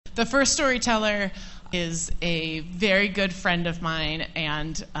The first storyteller is a very good friend of mine,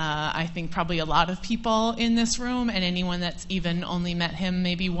 and I think probably a lot of people in this room, and anyone that's even only met him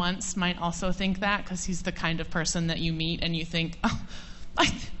maybe once might also think that, because he's the kind of person that you meet and you think, oh,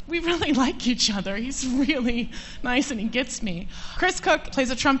 we really like each other. He's really nice and he gets me. Chris Cook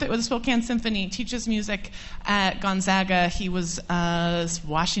plays a trumpet with the Spokane Symphony, teaches music at Gonzaga. He was a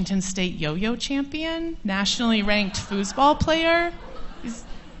Washington State yo-yo champion, nationally ranked foosball player.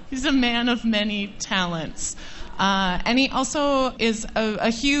 He's a man of many talents. And he also is a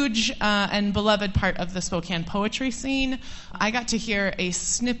huge and beloved part of the Spokane poetry scene. I got to hear a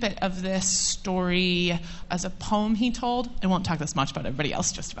snippet of this story as a poem he told. I won't talk this much about everybody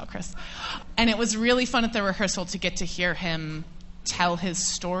else, just about Chris. And it was really fun at the rehearsal to get to hear him tell his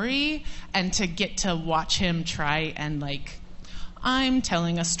story and to get to watch him try and, I'm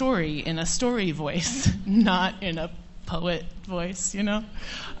telling a story in a story voice, not in a poet voice,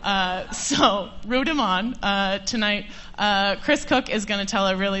 So root him on. Tonight, Chris Cook is going to tell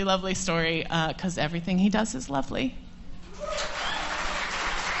a really lovely story because everything he does is lovely.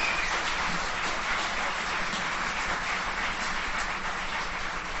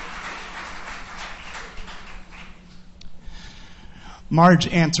 Marge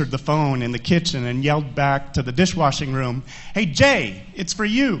answered the phone in the kitchen and yelled back to the dishwashing room, "Hey, Jay, it's for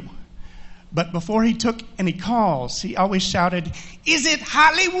you." But before he took any calls, he always shouted, "Is it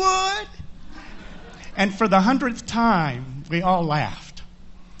Hollywood?" And for the 100th time, we all laughed.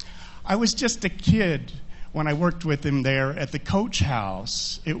 I was just a kid when I worked with him there at the Coach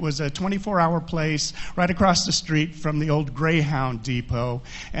House. It was a 24-hour place right across the street from the old Greyhound Depot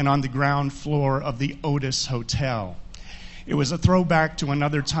and on the ground floor of the Otis Hotel. It was a throwback to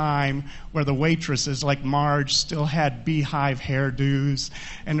another time where the waitresses, like Marge, still had beehive hairdos,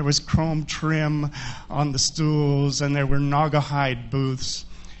 and there was chrome trim on the stools, and there were Naugahyde booths.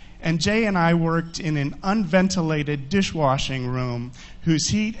 And Jay and I worked in an unventilated dishwashing room whose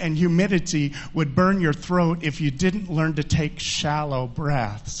heat and humidity would burn your throat if you didn't learn to take shallow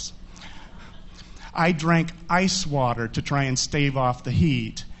breaths. I drank ice water to try and stave off the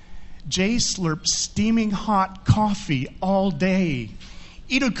heat. Jay slurped steaming hot coffee all day.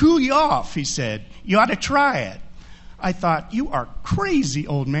 "It'll cool you off," he said. "You ought to try it." I thought, "You are crazy,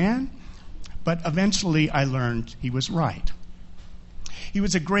 old man." But eventually I learned he was right. He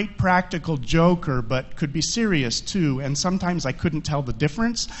was a great practical joker, but could be serious too, and sometimes I couldn't tell the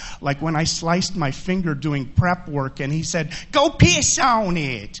difference, like when I sliced my finger doing prep work and he said, "Go piss on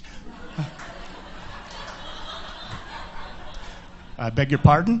it." I beg your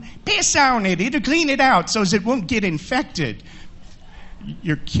pardon? "Piss on it. It'll clean it out so as it won't get infected."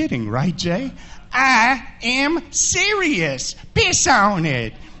 You're kidding, right, Jay? "I am serious. Piss on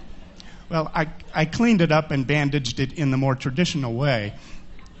it." Well, I cleaned it up and bandaged it in the more traditional way.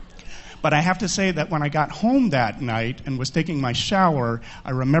 But I have to say that when I got home that night and was taking my shower, I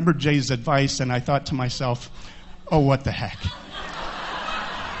remembered Jay's advice and I thought to myself, oh, what the heck.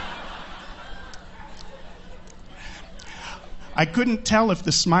 I couldn't tell if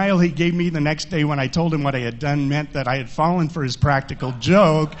the smile he gave me the next day when I told him what I had done meant that I had fallen for his practical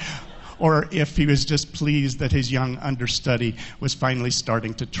joke, or if he was just pleased that his young understudy was finally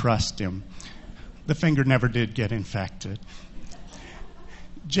starting to trust him. The finger never did get infected.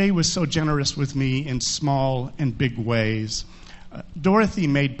 Jay was so generous with me in small and big ways. Dorothy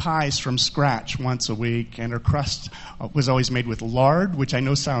made pies from scratch once a week, and her crust was always made with lard, which I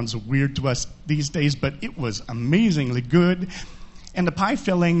know sounds weird to us these days, but it was amazingly good. And the pie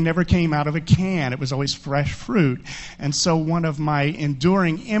filling never came out of a can. It was always fresh fruit. And so one of my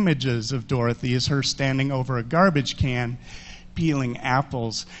enduring images of Dorothy is her standing over a garbage can, peeling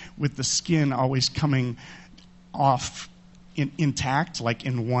apples, with the skin always coming off intact, like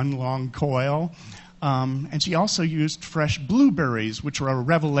in one long coil. And she also used fresh blueberries, which were a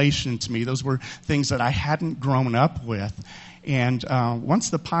revelation to me. Those were things that I hadn't grown up with. And once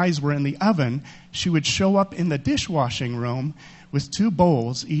the pies were in the oven, she would show up in the dishwashing room with 2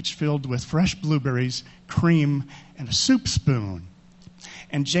 bowls, each filled with fresh blueberries, cream, and a soup spoon.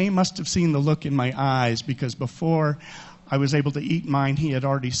 And Jay must have seen the look in my eyes, because before I was able to eat mine, he had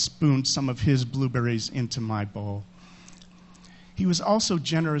already spooned some of his blueberries into my bowl. He was also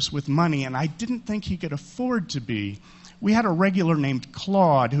generous with money, and I didn't think he could afford to be. We had a regular named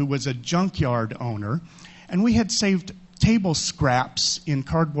Claude who was a junkyard owner, and we had saved table scraps in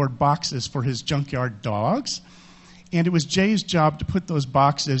cardboard boxes for his junkyard dogs. And it was Jay's job to put those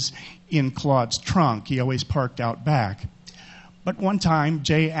boxes in Claude's trunk. He always parked out back. But one time,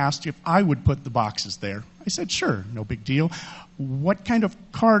 Jay asked if I would put the boxes there. I said, sure, no big deal. What kind of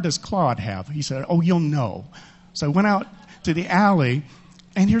car does Claude have? He said, oh, you'll know. So I went out to the alley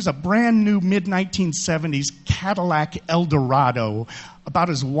And here's a brand new mid-1970s Cadillac Eldorado, about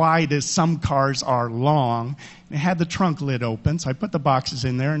as wide as some cars are long. It had the trunk lid open, so I put the boxes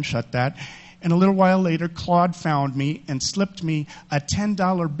in there and shut that. And a little while later, Claude found me and slipped me a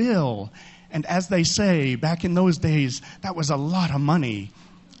 $10 bill. And as they say, back in those days, that was a lot of money.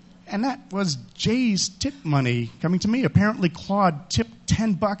 And that was Jay's tip money coming to me. Apparently, Claude tipped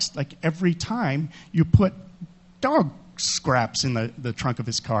 $10 like every time you put dog scraps in the trunk of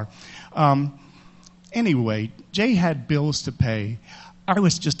his car. Anyway, Jay had bills to pay. I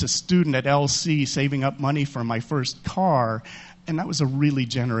was just a student at LC saving up money for my first car, and that was a really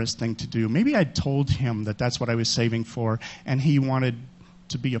generous thing to do. Maybe I'd told him that that's what I was saving for, and he wanted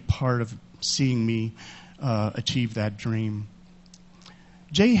to be a part of seeing me achieve that dream.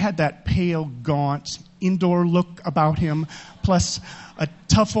 Jay had that pale, gaunt, indoor look about him, plus a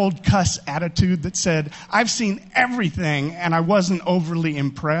tough old cuss attitude that said, "I've seen everything," and I wasn't overly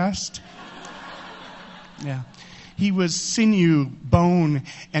impressed. Yeah. He was sinew, bone,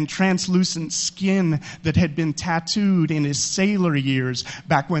 and translucent skin that had been tattooed in his sailor years,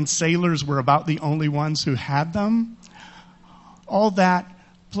 back when sailors were about the only ones who had them. All that,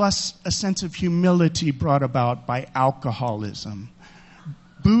 plus a sense of humility brought about by alcoholism.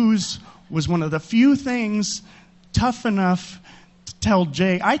 Booze was one of the few things tough enough to tell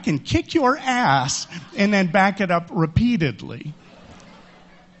Jay, "I can kick your ass," and then back it up repeatedly.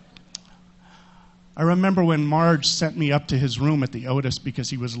 I remember when Marge sent me up to his room at the Otis because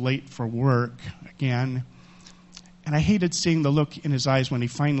he was late for work again. And I hated seeing the look in his eyes when he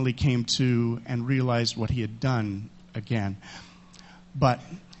finally came to and realized what he had done again. But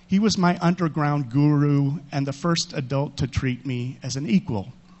he was my underground guru and the first adult to treat me as an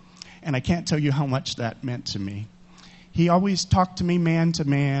equal. And I can't tell you how much that meant to me. He always talked to me man to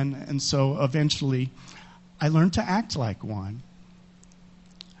man, and so eventually I learned to act like one.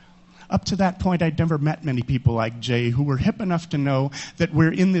 Up to that point, I'd never met many people like Jay who were hip enough to know that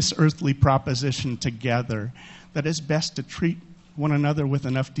we're in this earthly proposition together, that it's best to treat one another with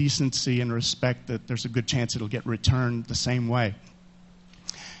enough decency and respect that there's a good chance it'll get returned the same way.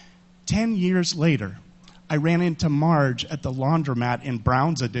 10 years later, I ran into Marge at the laundromat in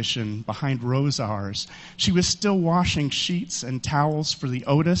Brown's Edition behind Rosars. She was still washing sheets and towels for the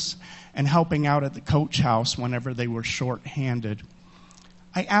Otis and helping out at the coach house whenever they were short-handed.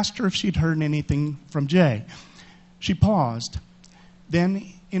 I asked her if she'd heard anything from Jay. She paused. Then,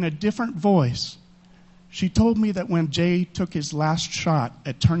 in a different voice, she told me that when Jay took his last shot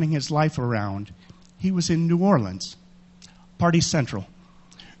at turning his life around, he was in New Orleans. Party Central.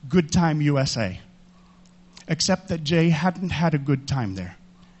 Good Time USA. Except that Jay hadn't had a good time there.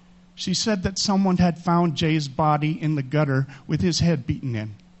 She said that someone had found Jay's body in the gutter with his head beaten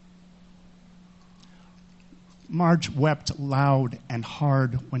in. Marge wept loud and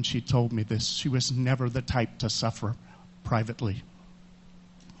hard when she told me this. She was never the type to suffer privately.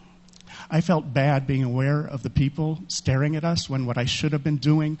 I felt bad being aware of the people staring at us when what I should have been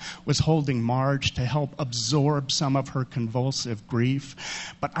doing was holding Marge to help absorb some of her convulsive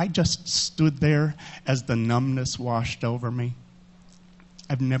grief. But I just stood there as the numbness washed over me.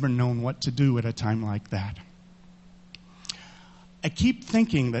 I've never known what to do at a time like that. I keep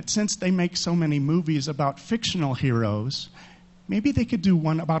thinking that since they make so many movies about fictional heroes, maybe they could do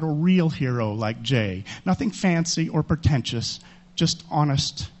one about a real hero like Jay. Nothing fancy or pretentious, just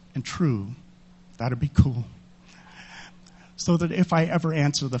honest and true. That'd be cool. So that if I ever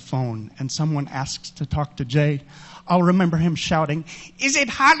answer the phone and someone asks to talk to Jay, I'll remember him shouting, "Is it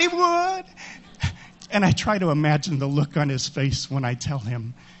Hollywood?" And I try to imagine the look on his face when I tell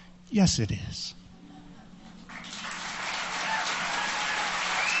him, "Yes, it is."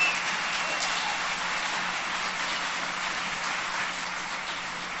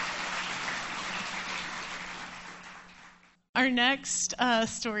 Our next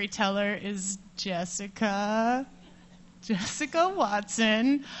storyteller is Jessica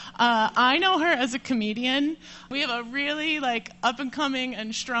Watson. I know her as a comedian. We have a really up and coming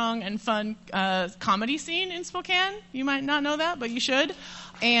and strong and fun comedy scene in Spokane. You might not know that, but you should.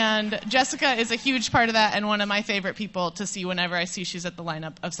 And Jessica is a huge part of that and one of my favorite people to see whenever I see she's at the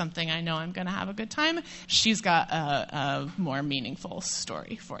lineup of something I know I'm going to have a good time. She's got a more meaningful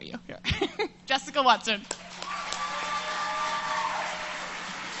story for you. Here. Jessica Watson.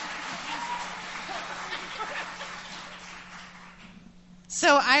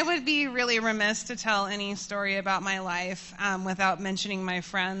 So I would be really remiss to tell any story about my life without mentioning my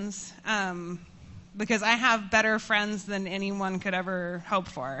friends, because I have better friends than anyone could ever hope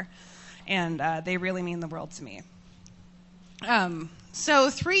for, and they really mean the world to me. So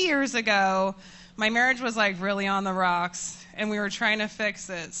 3 years ago, my marriage was really on the rocks. and we were trying to fix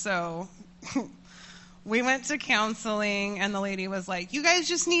it. So we went to counseling, and the lady was like, you guys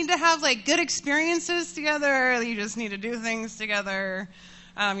just need to have like good experiences together. You just need to do things together.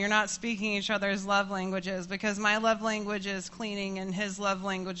 You're not speaking each other's love languages, because my love language is cleaning and his love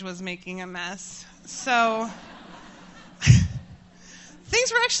language was making a mess. So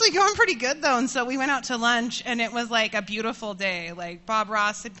things were actually going pretty good, though. And so we went out to lunch, and it was like a beautiful day. Like Bob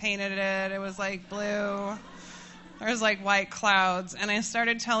Ross had painted it. It was like blue. There was like white clouds. And I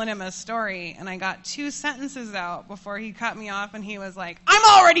started telling him a story, and I got 2 sentences out before he cut me off, and he was like, I'm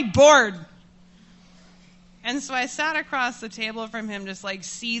already bored. And so I sat across the table from him just like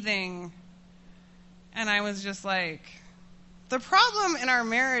seething, and I was just like, the problem in our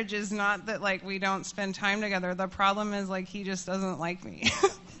marriage is not that like we don't spend time together. The problem is like he just doesn't like me.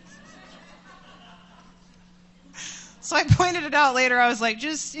 So I pointed it out later. I was like,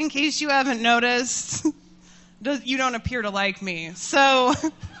 just in case you haven't noticed, you don't appear to like me. So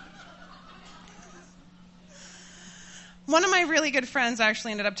one of my really good friends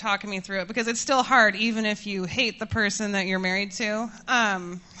actually ended up talking me through it, because it's still hard even if you hate the person that you're married to.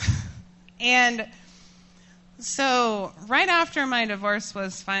 And so right after my divorce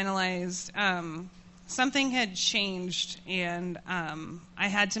was finalized, something had changed, and I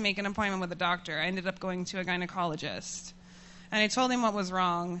had to make an appointment with a doctor. I ended up going to a gynecologist, and I told him what was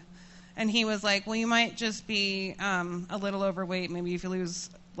wrong, and he was like, well, you might just be a little overweight. Maybe if you lose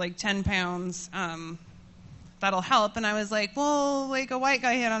like 10 pounds, that'll help. And I was like, well, like a white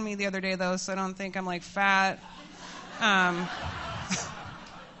guy hit on me the other day, though, so I don't think I'm like fat.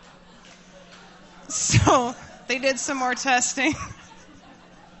 So they did some more testing.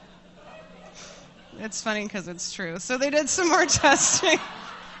 It's funny because it's true. So they did some more testing.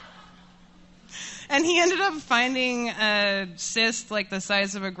 And he ended up finding a cyst like the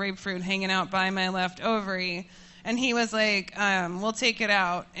size of a grapefruit hanging out by my left ovary. And he was like, we'll take it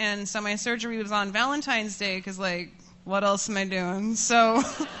out. And so my surgery was on Valentine's Day, because, like, what else am I doing? So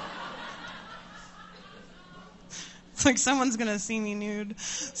it's like someone's going to see me nude.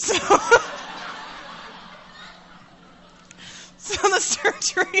 So the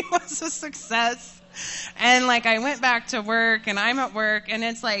surgery was a success. And, like, I went back to work, and I'm at work, and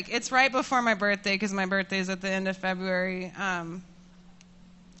it's, like, it's right before my birthday, because my birthday's at the end of February. And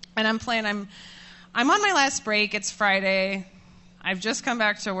I'm on my last break. It's Friday. I've just come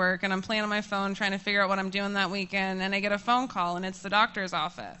back to work, and I'm playing on my phone trying to figure out what I'm doing that weekend, and I get a phone call, and it's the doctor's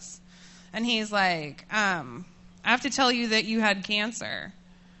office. And he's like, I have to tell you that you had cancer.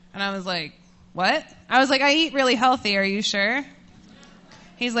 And I was like, what? I was like, I eat really healthy. Are you sure?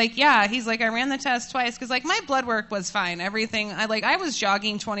 He's like, yeah. He's like, I ran the test twice, because like my blood work was fine. Everything. I was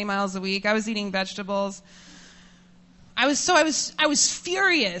jogging 20 miles a week. I was eating vegetables. I was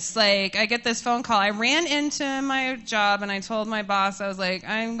furious. Like, I get this phone call. I ran into my job, and I told my boss, I was like,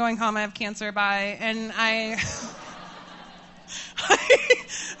 I'm going home. I have cancer. Bye. And I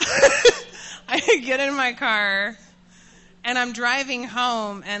get in my car, and I'm driving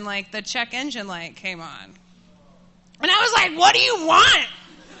home, and like the check engine light came on. And I was like, what do you want?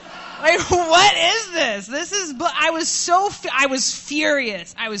 Like, what is this? I was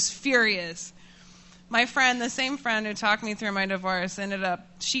furious. I was furious. My friend, the same friend who talked me through my divorce,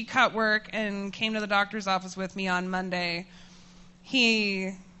 she cut work and came to the doctor's office with me on Monday.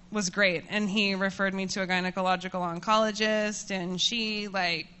 He was great, and he referred me to a gynecological oncologist, and she,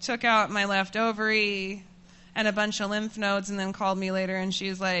 like, took out my left ovary and a bunch of lymph nodes, and then called me later, and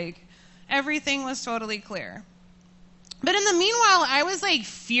she's like, everything was totally clear. But in the meanwhile, I was, like,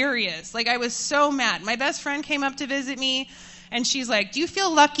 furious. Like, I was so mad. My best friend came up to visit me, and she's like, do you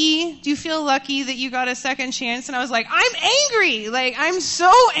feel lucky? Do you feel lucky that you got a second chance? And I was like, I'm angry. Like, I'm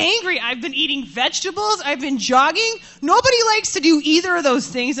so angry. I've been eating vegetables. I've been jogging. Nobody likes to do either of those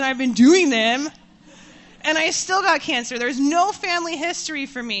things, and I've been doing them. And I still got cancer. There's no family history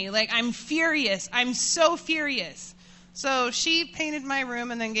for me. Like, I'm furious. I'm so furious. So she painted my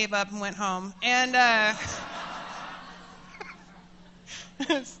room and then gave up and went home. And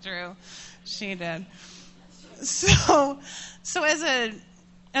it's true. She did. So as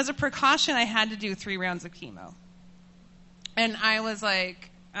a precaution, I had to do 3 rounds of chemo. And I was like,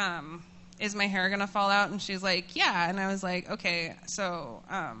 is my hair going to fall out? And she's like, yeah. And I was like, okay, so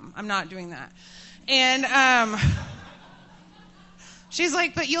I'm not doing that. And she's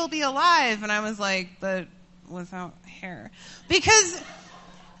like, but you'll be alive. And I was like, but without hair. Because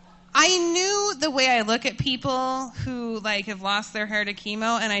I knew the way I look at people who, like, have lost their hair to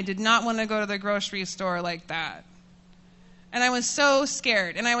chemo, and I did not want to go to the grocery store like that. And I was so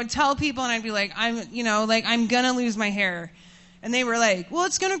scared. And I would tell people, and I'd be like, I'm going to lose my hair. And they were like, well,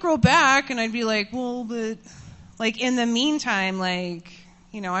 it's going to grow back. And I'd be like, well, but, like, in the meantime, like,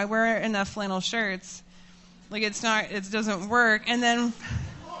 you know, I wear enough flannel shirts. Like, it doesn't work. And then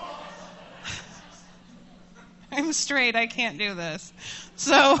I'm straight. I can't do this.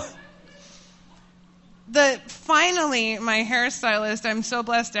 So finally, my hairstylist, I'm so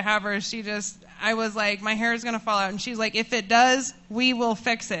blessed to have her. I was like, my hair is going to fall out. And she's like, if it does, we will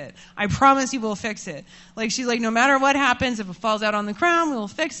fix it. I promise you we'll fix it. Like, she's like, no matter what happens, if it falls out on the crown, we will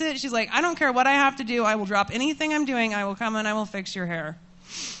fix it. She's like, I don't care what I have to do. I will drop anything I'm doing. I will come and I will fix your hair.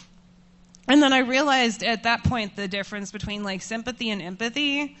 And then I realized at that point the difference between, like, sympathy and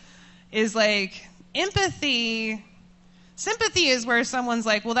empathy is, like, sympathy is where someone's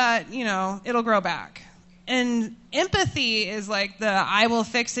like, well, that, you know, it'll grow back. And empathy is like I will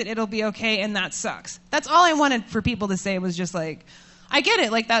fix it, it'll be okay, and that sucks. That's all I wanted for people to say was just like, I get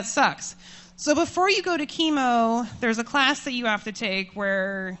it, like, that sucks. So before you go to chemo, there's a class that you have to take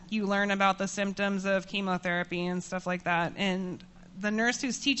where you learn about the symptoms of chemotherapy and stuff like that. And the nurse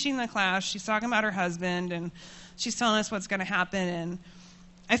who's teaching the class, she's talking about her husband, and she's telling us what's going to happen. And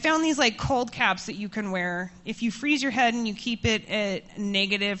I found these, like, cold caps that you can wear. If you freeze your head and you keep it at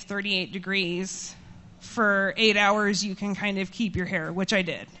negative 38 degrees for 8 hours, you can kind of keep your hair, which I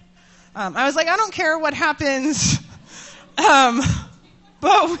did. I was like, I don't care what happens,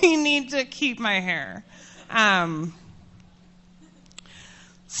 but we need to keep my hair.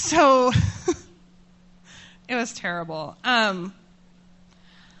 So it was terrible.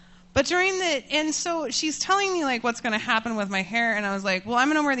 But so she's telling me, like, what's going to happen with my hair, and I was like, well, I'm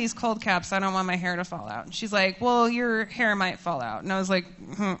going to wear these cold caps. I don't want my hair to fall out. And she's like, well, your hair might fall out. And I was like,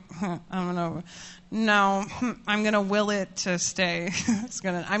 I'm going to will it to stay.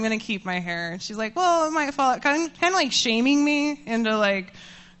 I'm going to keep my hair. And she's like, well, it might fall out. Kind of like shaming me into, like,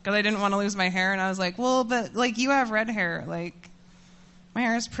 because I didn't want to lose my hair. And I was like, well, but, like, you have red hair. Like, my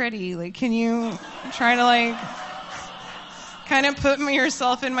hair is pretty. Like, can you try to, like, kind of put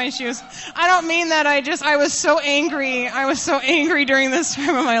yourself in my shoes? I don't mean that. I was so angry. I was so angry during this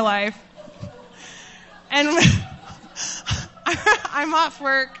time of my life. And I'm off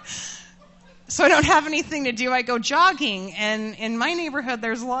work, so I don't have anything to do. I go jogging, and in my neighborhood,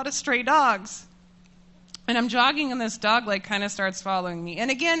 there's a lot of stray dogs. And I'm jogging, and this dog, like, kind of starts following me. And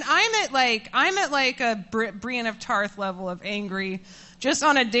again, I'm at like a Brienne of Tarth level of angry, just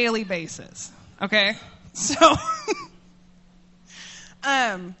on a daily basis. Okay, so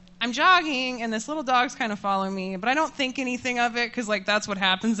I'm jogging, and this little dog's kind of following me, but I don't think anything of it because, like, that's what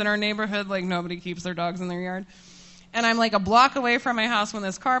happens in our neighborhood. Like, nobody keeps their dogs in their yard. And I'm, like, a block away from my house when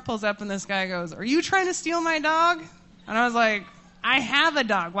this car pulls up, and this guy goes, "Are you trying to steal my dog?" And I was like, I have a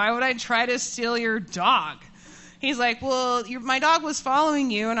dog. Why would I try to steal your dog? He's like, well, my dog was following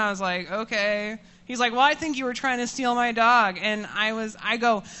you. And I was like, okay. He's like, well, I think you were trying to steal my dog. And I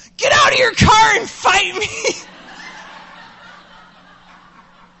go, get out of your car and fight me.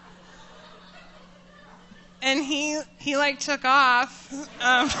 And he like took off.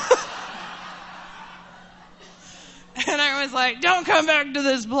 And I was like, don't come back to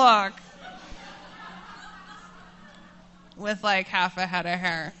this block. With like half a head of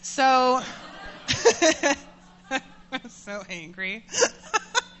hair. So I was so angry.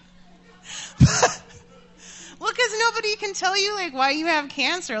 Well, because nobody can tell you, like, why you have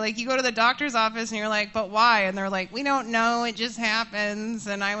cancer. Like, you go to the doctor's office and you're like, but why? And they're like, we don't know. It just happens.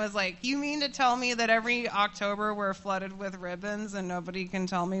 And I was like, you mean to tell me that every October we're flooded with ribbons and nobody can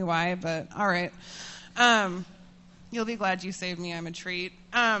tell me why? But all right. You'll be glad you saved me. I'm a treat.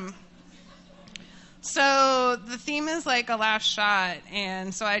 So the theme is like a last shot.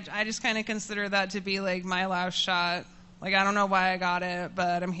 And so I just kind of consider that to be like my last shot. Like, I don't know why I got it,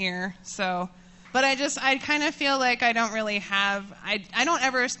 but I'm here. So... But I kind of feel like I don't really have, I don't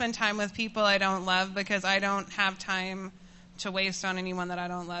ever spend time with people I don't love because I don't have time to waste on anyone that I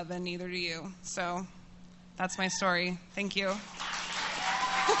don't love, and neither do you. So that's my story. Thank you.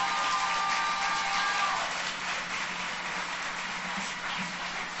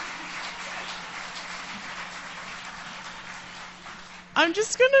 I'm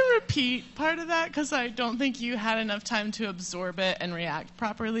just going to repeat part of that because I don't think you had enough time to absorb it and react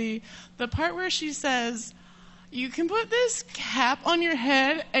properly. The part where she says, you can put this cap on your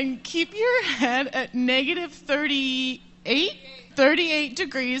head and keep your head at negative 38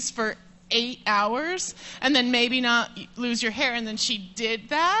 degrees for 8 hours, and then maybe not lose your hair, and then she did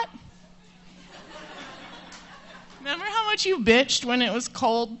that. Remember how much you bitched when it was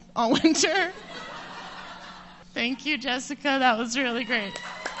cold all winter? Thank you, Jessica. That was really great.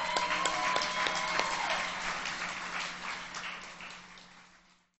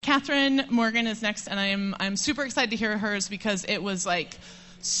 Catherine Morgan is next, and I'm super excited to hear hers because it was like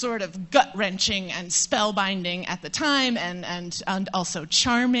sort of gut-wrenching and spellbinding at the time, and also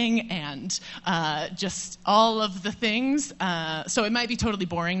charming, and just all of the things. So it might be totally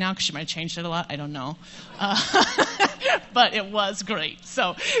boring now because she might have changed it a lot. I don't know. But it was great.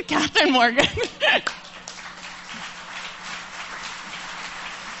 So, Catherine Morgan.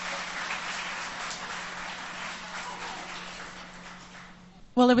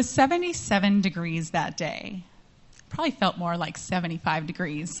 Well, it was 77 degrees that day. Probably felt more like 75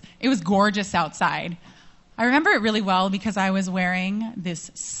 degrees. It was gorgeous outside. I remember it really well because I was wearing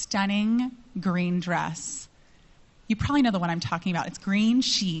this stunning green dress. You probably know the one I'm talking about. It's green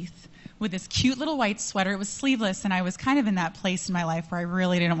sheath with this cute little white sweater. It was sleeveless, and I was kind of in that place in my life where I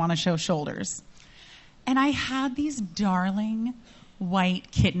really didn't want to show shoulders. And I had these darling white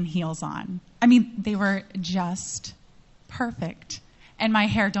kitten heels on. I mean, they were just perfect. And my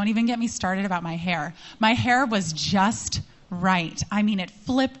hair, don't even get me started about my hair. My hair was just right. I mean, it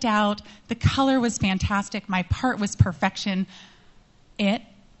flipped out. The color was fantastic. My part was perfection. It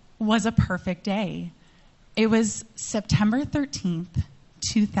was a perfect day. It was September 13th,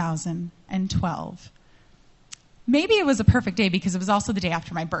 2012. Maybe it was a perfect day because it was also the day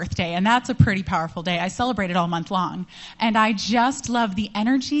after my birthday, and that's a pretty powerful day. I celebrated all month long, and I just love the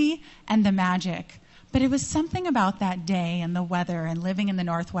energy and the magic. But it was something about that day and the weather and living in the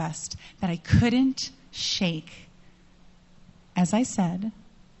Northwest that I couldn't shake. As I said,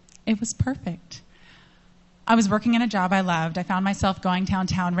 it was perfect. I was working in a job I loved. I found myself going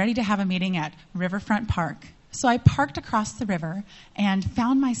downtown, ready to have a meeting at Riverfront Park. So I parked across the river and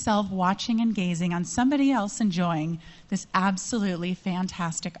found myself watching and gazing on somebody else enjoying this absolutely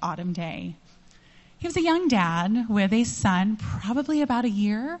fantastic autumn day. He was a young dad with a son, probably about a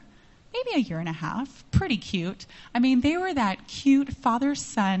year, maybe a year and a half, pretty cute. I mean, they were that cute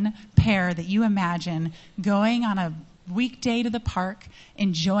father-son pair that you imagine going on a weekday to the park,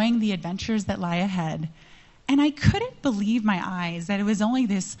 enjoying the adventures that lie ahead. And I couldn't believe my eyes that it was only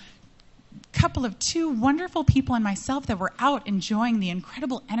this couple of two wonderful people and myself that were out enjoying the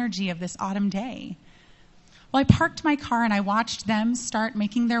incredible energy of this autumn day. Well, I parked my car and I watched them start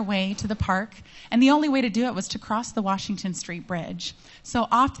making their way to the park, and the only way to do it was to cross the Washington Street Bridge. So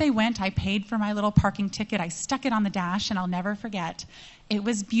off they went. I paid for my little parking ticket. I stuck it on the dash, and I'll never forget. It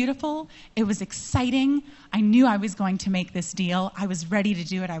was beautiful. It was exciting. I knew I was going to make this deal. I was ready to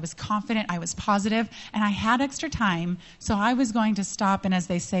do it. I was confident. I was positive, and I had extra time, so I was going to stop and, as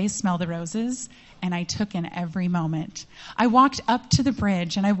they say, smell the roses. And I took in every moment. I walked up to the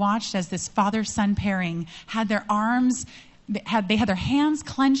bridge, and I watched as this father-son pairing had their arms, they had their hands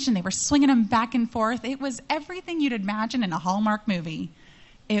clenched, and they were swinging them back and forth. It was everything you'd imagine in a Hallmark movie.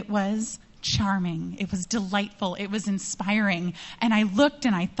 It was charming. It was delightful. It was inspiring. And I looked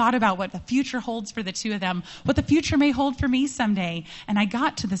and I thought about what the future holds for the two of them, what the future may hold for me someday. And I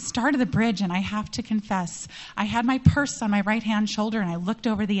got to the start of the bridge, and I have to confess, I had my purse on my right-hand shoulder, and I looked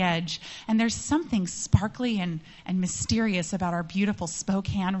over the edge. And there's something sparkly and mysterious about our beautiful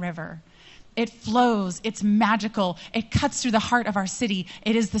Spokane River. It flows. It's magical. It cuts through the heart of our city.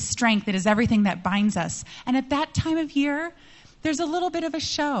 It is the strength. It is everything that binds us. And at that time of year, there's a little bit of a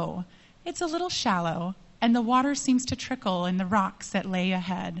show. It's a little shallow, and the water seems to trickle in the rocks that lay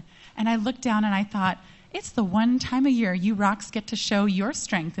ahead. And I looked down and I thought, it's the one time a year you rocks get to show your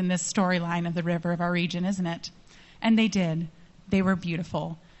strength in this storyline of the river of our region, isn't it? And they did. They were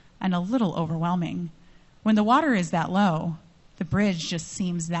beautiful and a little overwhelming. When the water is that low, the bridge just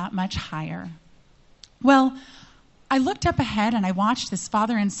seems that much higher. Well, I looked up ahead and I watched this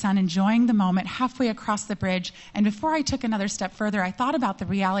father and son enjoying the moment halfway across the bridge. And before I took another step further, I thought about the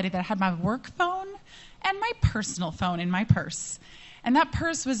reality that I had my work phone and my personal phone in my purse. And that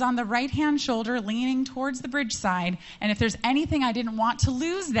purse was on the right-hand shoulder leaning towards the bridge side. And if there's anything I didn't want to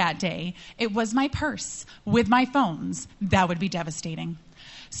lose that day, it was my purse with my phones. That would be devastating.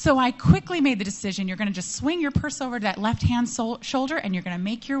 So I quickly made the decision, you're going to just swing your purse over to that left-hand shoulder, and you're going to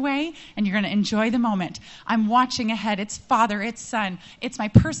make your way, and you're going to enjoy the moment. I'm watching ahead. It's father, it's son. It's my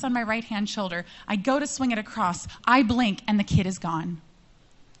purse on my right-hand shoulder. I go to swing it across. I blink, and the kid is gone.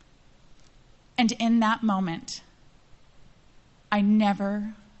 And in that moment, I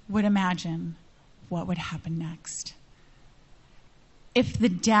never would imagine what would happen next. If the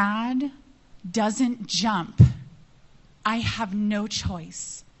dad doesn't jump, I have no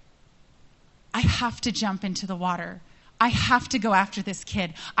choice. I have to jump into the water. I have to go after this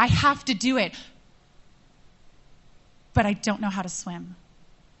kid. I have to do it. But I don't know how to swim.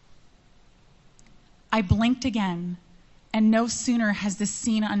 I blinked again, and no sooner has this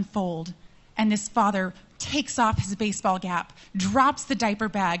scene unfold, and this father takes off his baseball cap, drops the diaper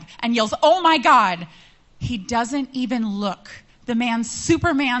bag, and yells, "Oh my God!" He doesn't even look. The man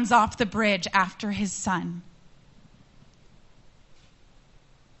Supermans off the bridge after his son.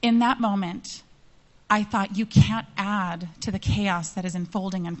 In that moment, I thought, you can't add to the chaos that is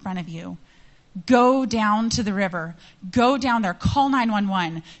unfolding in front of you. Go down to the river. Go down there. Call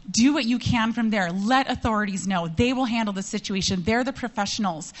 911. Do what you can from there. Let authorities know. They will handle the situation. They're the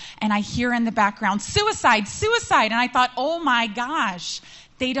professionals. And I hear in the background, suicide, suicide. And I thought, oh my gosh,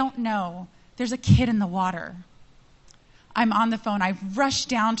 they don't know. There's a kid in the water. I'm on the phone. I rush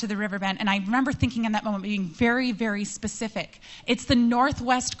down to the riverbed, and I remember thinking in that moment, being very, very specific. It's the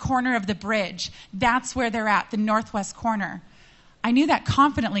northwest corner of the bridge. That's where they're at, the northwest corner. I knew that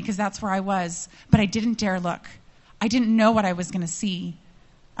confidently because that's where I was, but I didn't dare look. I didn't know what I was going to see.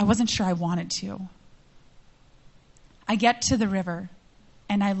 I wasn't sure I wanted to. I get to the river,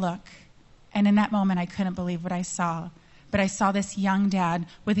 and I look, and in that moment, I couldn't believe what I saw. But I saw this young dad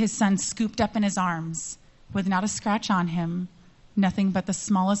with his son scooped up in his arms, with not a scratch on him, nothing but the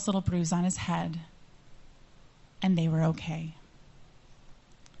smallest little bruise on his head. And they were okay.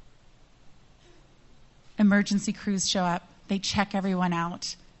 Emergency crews show up. They check everyone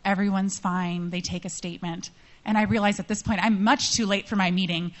out. Everyone's fine. They take a statement. And I realize at this point, I'm much too late for my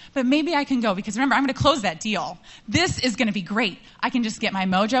meeting, but maybe I can go because remember, I'm going to close that deal. This is going to be great. I can just get my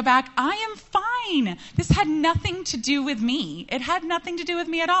mojo back. I am fine. This had nothing to do with me. It had nothing to do with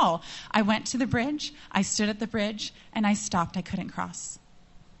me at all. I went to the bridge. I stood at the bridge and I stopped. I couldn't cross.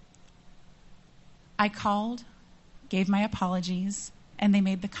 I called, gave my apologies, and they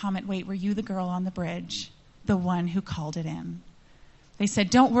made the comment, wait, were you the girl on the bridge? The one who called it in. They said,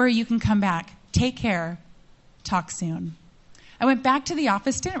 don't worry, you can come back. Take care. Talk soon. I went back to the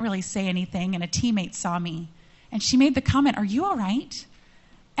office, didn't really say anything, and a teammate saw me. And she made the comment, are you all right?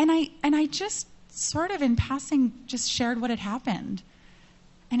 And I just sort of in passing just shared what had happened.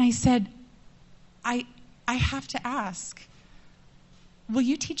 And I said, I have to ask, will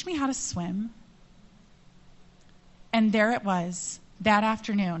you teach me how to swim? And there it was. That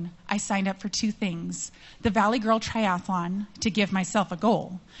afternoon, I signed up for two things. The Valley Girl Triathlon to give myself a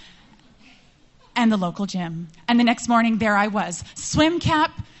goal, and the local gym. And the next morning, there I was. Swim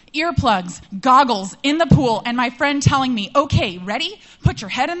cap, earplugs, goggles, in the pool, and my friend telling me, okay, ready? Put your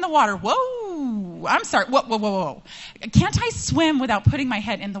head in the water. Whoa, I'm sorry, whoa. Can't I swim without putting my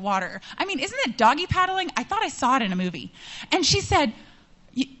head in the water? I mean, isn't it doggy paddling? I thought I saw it in a movie. And she said,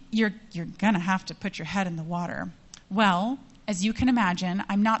 you're gonna have to put your head in the water. Well, as you can imagine,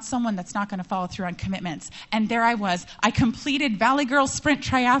 I'm not someone that's not going to follow through on commitments. And there I was. I completed Valley Girl Sprint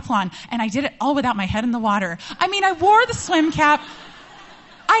Triathlon, and I did it all without my head in the water. I mean, I wore the swim cap.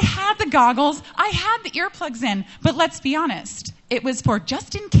 I had the goggles. I had the earplugs in. But let's be honest, it was for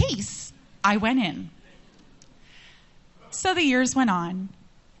just in case I went in. So the years went on,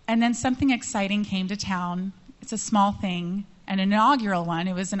 and then something exciting came to town. It's a small thing. An inaugural one.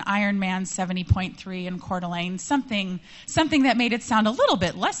 It was an Ironman 70.3 in Coeur d'Alene, something that made it sound a little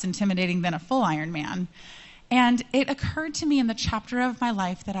bit less intimidating than a full Ironman. And it occurred to me in the chapter of my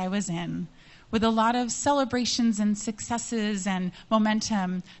life that I was in, with a lot of celebrations and successes and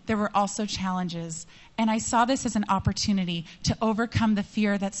momentum, there were also challenges. And I saw this as an opportunity to overcome the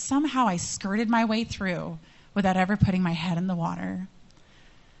fear that somehow I skirted my way through without ever putting my head in the water.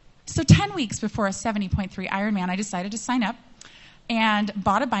 So 10 weeks before a 70.3 Ironman, I decided to sign up and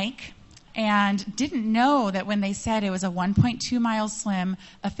bought a bike and didn't know that when they said it was a 1.2 mile swim,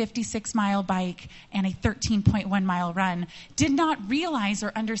 a 56-mile bike, and a 13.1 mile run, did not realize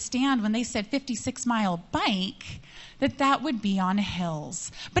or understand when they said 56-mile bike that would be on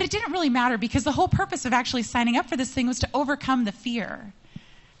hills. But it didn't really matter because the whole purpose of actually signing up for this thing was to overcome the fear.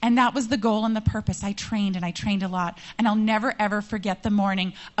 And that was the goal and the purpose. I trained a lot. And I'll never, ever forget the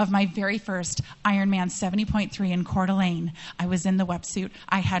morning of my very first Ironman 70.3 in Coeur d'Alene. I was in the wetsuit.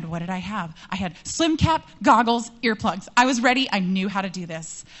 What did I have? I had swim cap, goggles, earplugs. I was ready. I knew how to do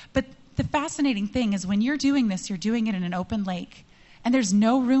this. But the fascinating thing is when you're doing this, you're doing it in an open lake. And there's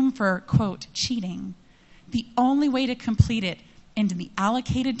no room for, quote, cheating. The only way to complete it into the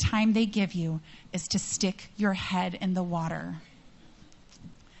allocated time they give you is to stick your head in the water.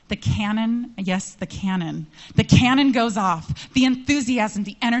 The cannon, yes, the cannon. The cannon goes off. The enthusiasm,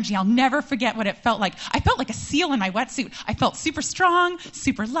 the energy, I'll never forget what it felt like. I felt like a seal in my wetsuit. I felt super strong,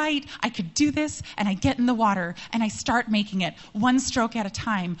 super light. I could do this, and I get in the water, and I start making it one stroke at a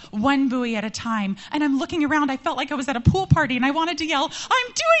time, one buoy at a time. And I'm looking around. I felt like I was at a pool party, and I wanted to yell, I'm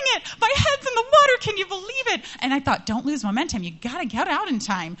doing it! My head's in the water! Can you believe it? And I thought, don't lose momentum. You got to get out in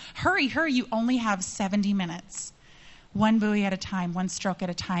time. Hurry, you only have 70 minutes. One buoy at a time, one stroke at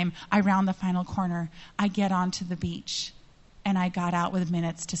a time. I round the final corner. I get onto the beach. and I got out with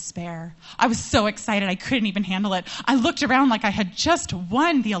minutes to spare. I was so excited I couldn't even handle it. I looked around like I had just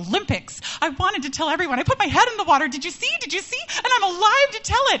won the Olympics. I wanted to tell everyone. I put my head in the water. Did you see? Did you see? And I'm alive to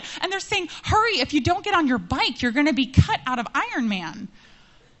tell it. And they're saying, hurry, if you don't get on your bike, you're going to be cut out of Ironman.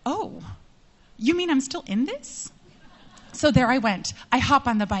 Oh, you mean I'm still in this? So there I went. I hop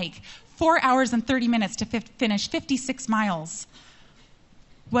on the bike. 4 hours and 30 minutes to finish 56 miles.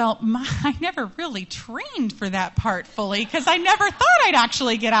 Well, I never really trained for that part fully because I never thought I'd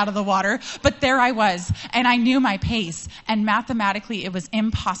actually get out of the water. But there I was, and I knew my pace. And mathematically, it was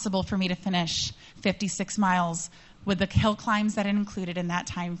impossible for me to finish 56 miles with the hill climbs that it included in that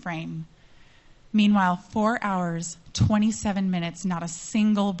time frame. Meanwhile, 4 hours, 27 minutes, not a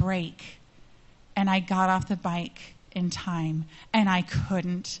single break. And I got off the bike in time, and I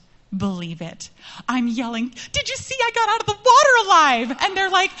couldn't believe it. I'm yelling, did you see I got out of the water alive? And they're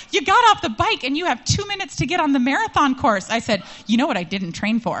like, you got off the bike and you have 2 minutes to get on the marathon course. I said, you know what I didn't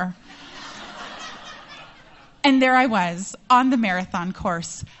train for? And there I was on the marathon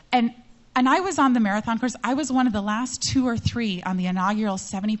course. And I was on the marathon course. I was one of the last 2 or 3 on the inaugural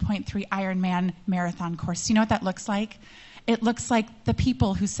 70.3 Ironman marathon course. Do you know what that looks like? It looks like the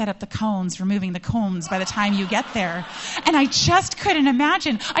people who set up the cones, removing the cones by the time you get there. And I just couldn't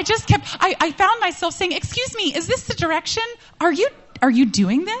imagine. I found myself saying, excuse me, is this the direction? Are you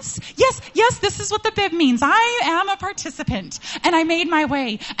doing this? Yes, this is what the bib means. I am a participant. And I made my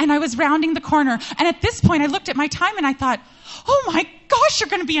way, and I was rounding the corner. And at this point, I looked at my time, and I thought, oh my gosh, you're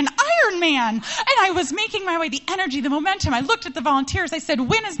going to be an Ironman. And I was making my way, the energy, the momentum. I looked at the volunteers. I said,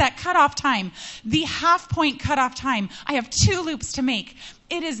 when is that cutoff time? The half-point cutoff time. I have 2 loops to make.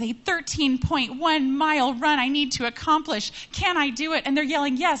 It is a 13.1 mile run I need to accomplish. Can I do it? And they're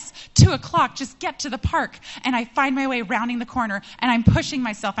yelling, yes, 2 o'clock, just get to the park. And I find my way rounding the corner, and I'm pushing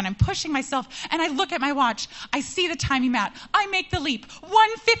myself, and I look at my watch. I see the timing mat. I make the leap,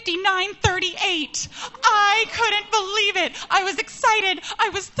 1:59:38. I couldn't believe it. I was excited. I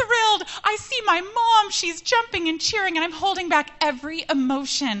was thrilled. I see my mom. She's jumping and cheering, and I'm holding back every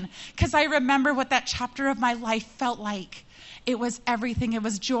emotion because I remember what that chapter of my life felt like. It was everything. It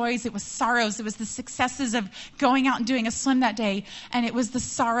was joys. It was sorrows. It was the successes of going out and doing a swim that day. And it was the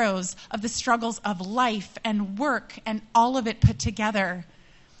sorrows of the struggles of life and work and all of it put together.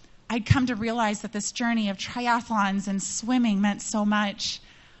 I'd come to realize that this journey of triathlons and swimming meant so much.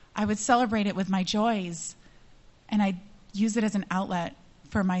 I would celebrate it with my joys, and I'd use it as an outlet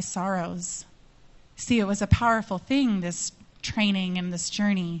for my sorrows. See, it was a powerful thing, this training and this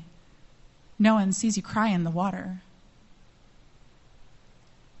journey. No one sees you cry in the water.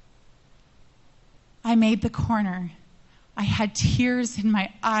 I made the corner. I had tears in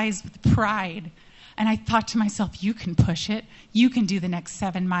my eyes with pride. And I thought to myself, you can push it. You can do the next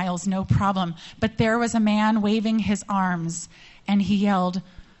 7 miles, no problem. But there was a man waving his arms, and he yelled,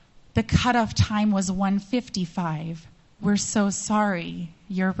 the cutoff time was 1:55. We're so sorry.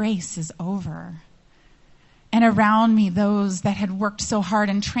 Your race is over. And around me, those that had worked so hard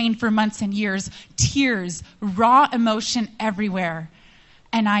and trained for months and years, tears, raw emotion everywhere.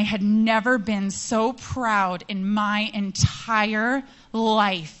 And I had never been so proud in my entire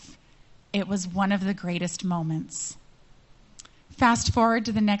life. It was one of the greatest moments. Fast forward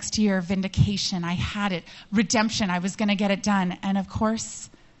to the next year, vindication. I had it. Redemption. I was going to get it done. And of course,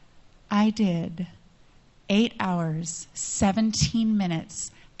 I did. 8 hours, 17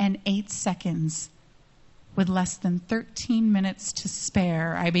 minutes, and 8 seconds. With less than 13 minutes to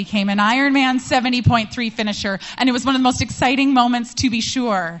spare, I became an Ironman 70.3 finisher, and it was one of the most exciting moments, to be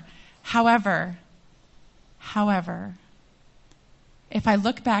sure. However, if I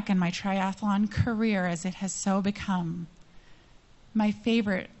look back on my triathlon career as it has so become, my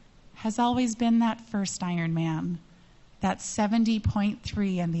favorite has always been that first Ironman, that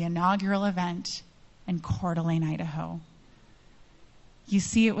 70.3 and the inaugural event in Coeur d'Alene, Idaho. You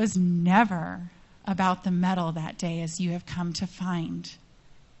see, it was never about the medal that day, as you have come to find.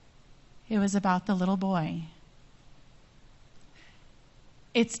 It was about the little boy.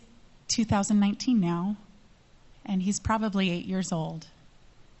 It's 2019 now, and he's probably 8 years old.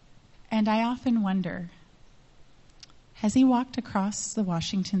 And I often wonder, has he walked across the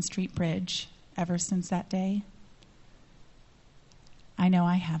Washington Street Bridge ever since that day? I know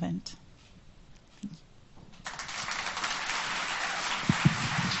I haven't.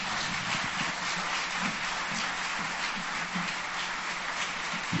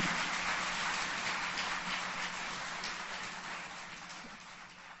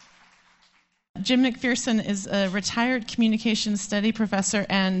 Jim McPherson is a retired communications study professor,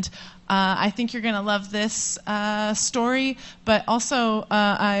 and I think you're going to love this story. But also,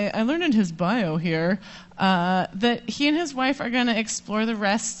 I learned in his bio here that he and his wife are going to explore the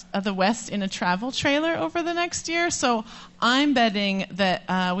rest of the West in a travel trailer over the next year. So I'm betting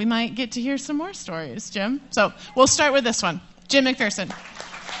that we might get to hear some more stories, Jim. So we'll start with this one. Jim McPherson.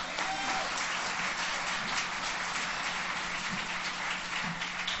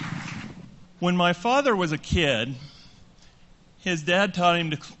 When my father was a kid, his dad taught him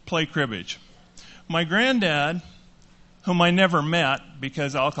to play cribbage. My granddad, whom I never met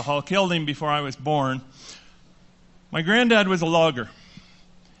because alcohol killed him before I was born, my granddad was a logger.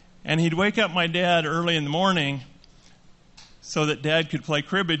 And he'd wake up my dad early in the morning so that Dad could play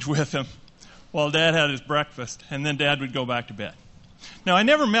cribbage with him while Dad had his breakfast, and then Dad would go back to bed. Now, I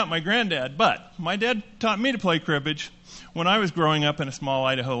never met my granddad, but my dad taught me to play cribbage when I was growing up in a small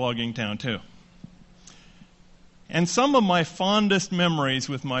Idaho logging town, too. And some of my fondest memories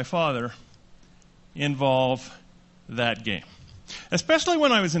with my father involve that game. Especially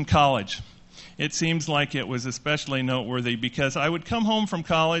when I was in college. It seems like it was especially noteworthy because I would come home from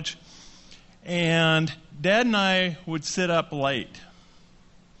college and Dad and I would sit up late.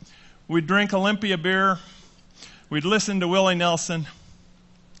 We'd drink Olympia beer. We'd listen to Willie Nelson.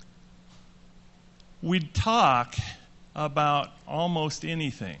 We'd talk about almost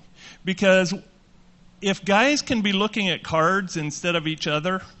anything. Because if guys can be looking at cards instead of each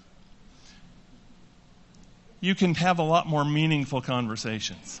other, you can have a lot more meaningful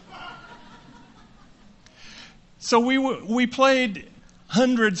conversations. So we played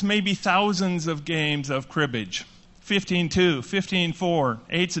hundreds, maybe thousands of games of cribbage. 15-2, 15-4,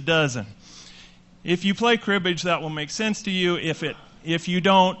 8's a dozen. If you play cribbage, that will make sense to you. If you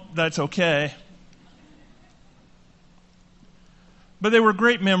don't, that's okay. But they were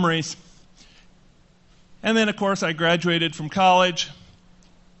great memories. And then, of course, I graduated from college,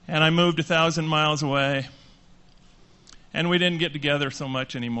 and I moved 1,000 miles away, and we didn't get together so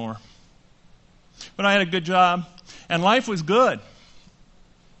much anymore. But I had a good job, and life was good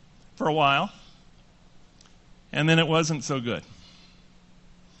for a while, and then it wasn't so good.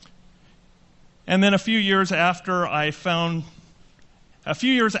 And then a few years after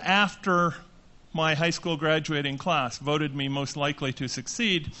my high school graduating class voted me most likely to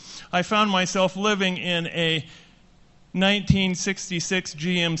succeed, I found myself living in a 1966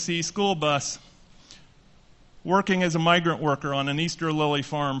 GMC school bus, working as a migrant worker on an Easter Lily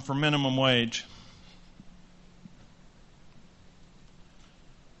farm for minimum wage.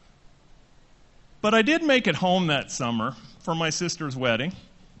 But I did make it home that summer for my sister's wedding.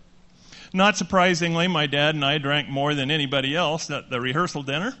 Not surprisingly, my dad and I drank more than anybody else at the rehearsal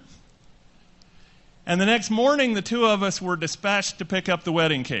dinner. And the next morning, the two of us were dispatched to pick up the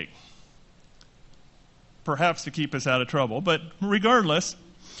wedding cake. Perhaps to keep us out of trouble. But regardless,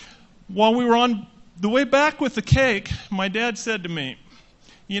 while we were on the way back with the cake, my dad said to me,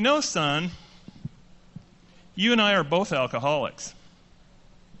 "You know, son, you and I are both alcoholics.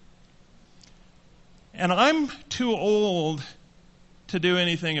 And I'm too old to do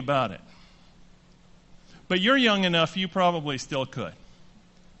anything about it. But you're young enough, you probably still could."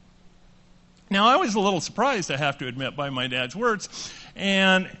 Now, I was a little surprised, I have to admit, by my dad's words.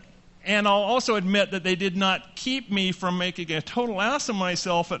 And I'll also admit that they did not keep me from making a total ass of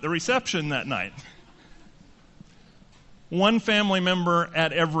myself at the reception that night. One family member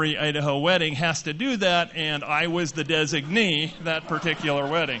at every Idaho wedding has to do that, and I was the designee that particular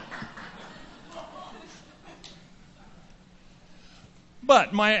wedding.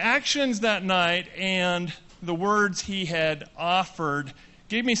 But my actions that night and the words he had offered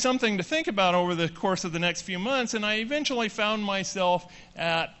gave me something to think about over the course of the next few months, and I eventually found myself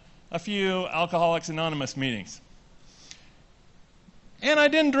at a few Alcoholics Anonymous meetings. And I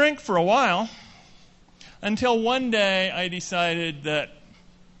didn't drink for a while until one day I decided that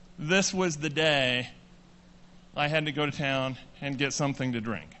this was the day I had to go to town and get something to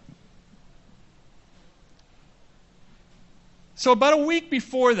drink. So about a week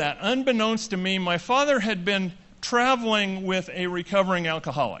before that, unbeknownst to me, my father had been traveling with a recovering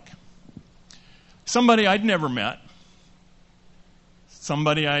alcoholic. Somebody I'd never met.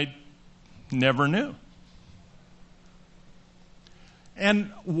 Somebody I never knew.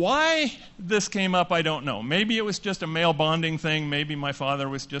 And why this came up, I don't know. Maybe it was just a male bonding thing. Maybe my father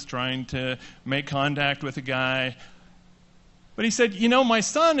was just trying to make contact with a guy. But he said, "You know, my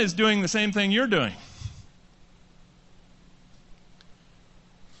son is doing the same thing you're doing."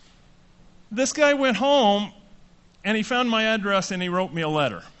 This guy went home, and he found my address, and he wrote me a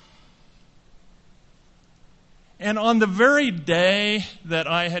letter. And on the very day that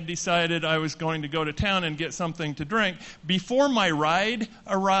I had decided I was going to go to town and get something to drink, before my ride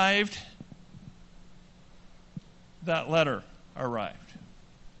arrived, that letter arrived.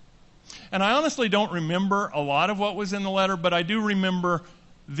 And I honestly don't remember a lot of what was in the letter, but I do remember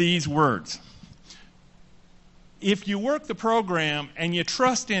these words. If you work the program and you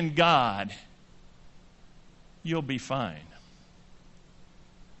trust in God, you'll be fine.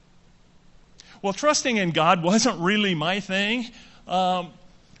 Well, trusting in God wasn't really my thing, but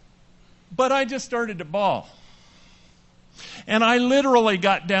I just started to bawl. And I literally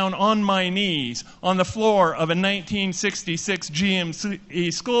got down on my knees on the floor of a 1966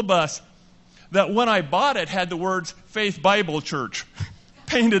 GMC school bus that when I bought it had the words Faith Bible Church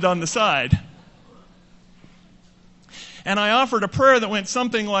painted on the side. And I offered a prayer that went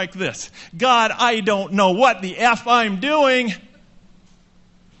something like this: God, I don't know what the F I'm doing,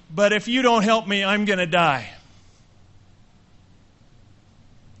 but if you don't help me, I'm going to die.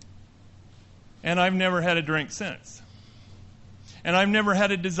 And I've never had a drink since. And I've never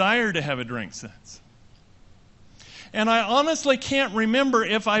had a desire to have a drink since. And I honestly can't remember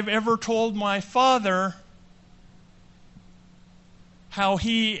if I've ever told my father how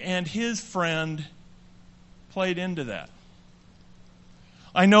he and his friend played into that.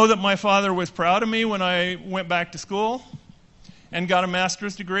 I know that my father was proud of me when I went back to school and got a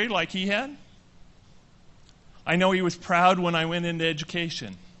master's degree like he had. I know he was proud when I went into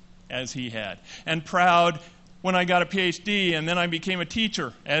education as he had, and proud when I got a PhD and then I became a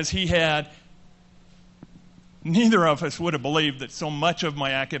teacher as he had. Neither of us would have believed that so much of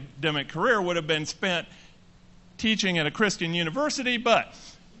my academic career would have been spent teaching at a Christian university, but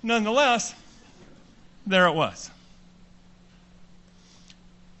nonetheless, there it was.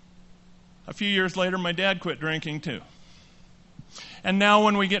 A few years later, my dad quit drinking too. And now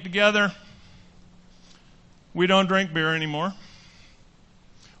when we get together, we don't drink beer anymore.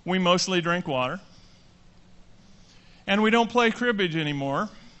 We mostly drink water. And we don't play cribbage anymore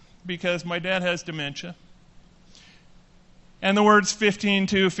because my dad has dementia. And the words 15-2,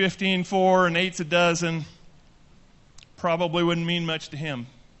 15-4, and 8's a dozen probably wouldn't mean much to him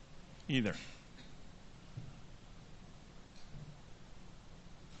either.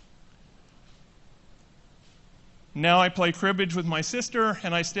 Now I play cribbage with my sister,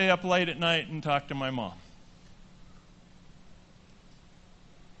 and I stay up late at night and talk to my mom.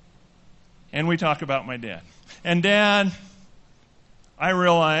 And we talk about my dad. And Dad, I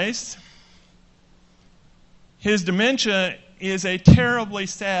realized his dementia is a terribly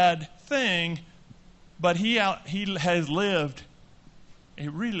sad thing, but he has lived a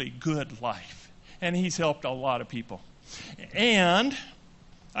really good life, and he's helped a lot of people. And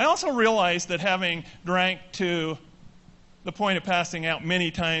I also realized that having drank to the point of passing out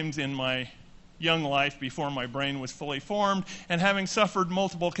many times in my young life before my brain was fully formed, and having suffered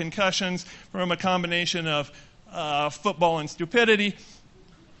multiple concussions from a combination of football and stupidity,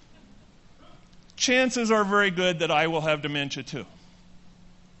 chances are very good that I will have dementia too.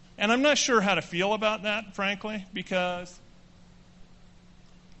 And I'm not sure how to feel about that, frankly, because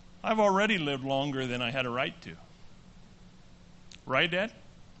I've already lived longer than I had a right to. Right, Dad?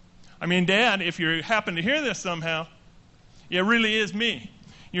 I mean, Dad, if you happen to hear this somehow, it really is me,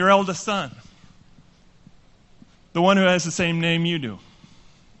 your eldest son, the one who has the same name you do.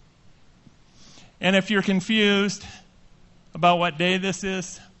 And if you're confused about what day this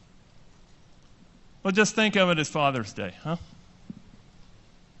is, well, just think of it as Father's Day, huh?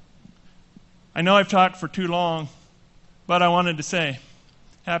 I know I've talked for too long, but I wanted to say,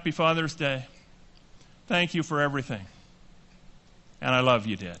 Happy Father's Day. Thank you for everything. And I love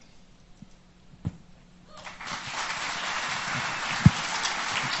you, Dad.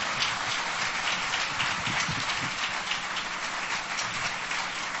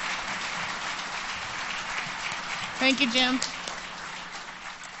 Thank you, Jim.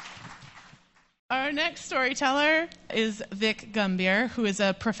 Our next storyteller is Vic Gumbier, who is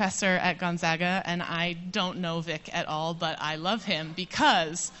a professor at Gonzaga, and I don't know Vic at all, but I love him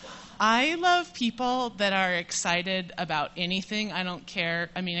because I love people that are excited about anything. I don't care.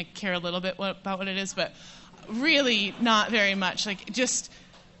 I mean, I care a little bit about what it is, but really not very much. Like, just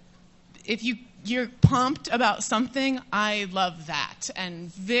if you're pumped about something, I love that.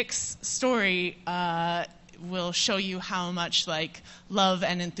 And Vic's story will show you how much like love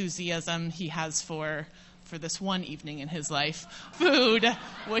and enthusiasm he has for this one evening in his life, food,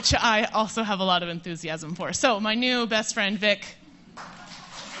 which I also have a lot of enthusiasm for. So my new best friend, Vic.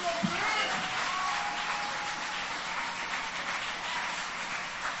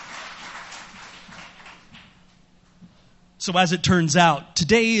 So as it turns out,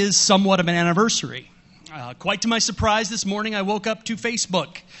 today is somewhat of an anniversary. Quite to my surprise, this morning I woke up to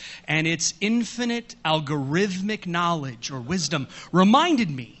Facebook, and its infinite algorithmic knowledge or wisdom reminded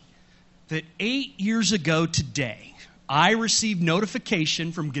me that 8 years ago today, I received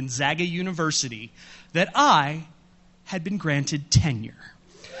notification from Gonzaga University that I had been granted tenure.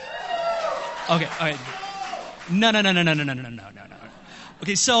 Okay, all right. No.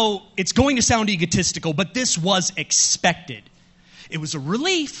 Okay, so it's going to sound egotistical, but this was expected. It was a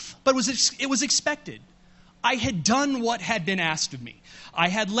relief, but it was expected. I had done what had been asked of me. I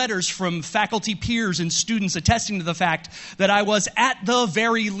had letters from faculty peers and students attesting to the fact that I was, at the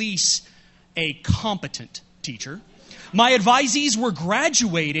very least, a competent teacher. My advisees were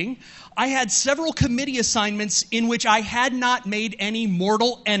graduating. I had several committee assignments in which I had not made any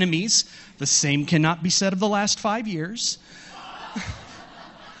mortal enemies. The same cannot be said of the last 5 years.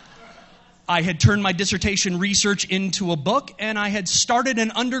 I had turned my dissertation research into a book, and I had started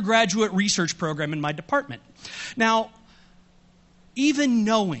an undergraduate research program in my department. Now, even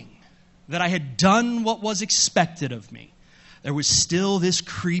knowing that I had done what was expected of me, there was still this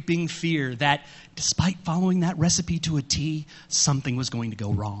creeping fear that despite following that recipe to a T, something was going to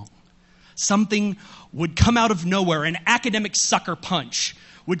go wrong. Something would come out of nowhere, an academic sucker punch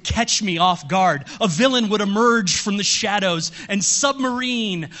would catch me off guard. A villain would emerge from the shadows and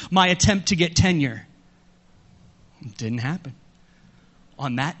submarine my attempt to get tenure. It didn't happen.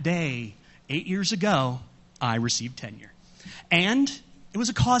 On that day, 8 years ago, I received tenure. And it was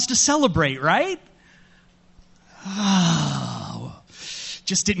a cause to celebrate, right? Oh,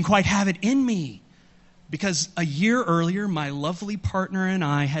 just didn't quite have it in me. Because a year earlier, my lovely partner and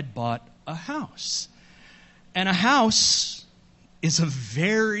I had bought a house. And a house is a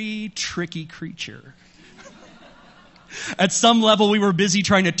very tricky creature. At some level, we were busy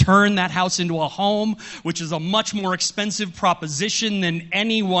trying to turn that house into a home, which is a much more expensive proposition than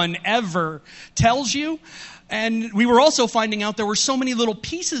anyone ever tells you. And we were also finding out there were so many little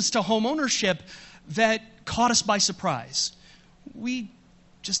pieces to home ownership that caught us by surprise. We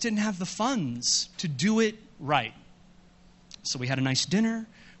just didn't have the funds to do it right. So we had a nice dinner,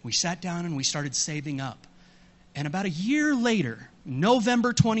 we sat down, and we started saving up. And about a year later,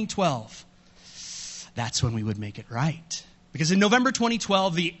 November 2012, that's when we would make it right. Because in November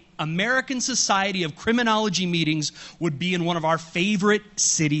 2012, the American Society of Criminology meetings would be in one of our favorite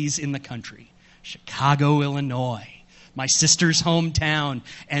cities in the country, Chicago, Illinois, my sister's hometown,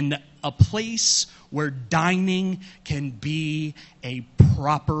 and a place where dining can be a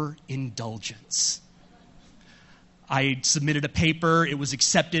proper indulgence. I submitted a paper. It was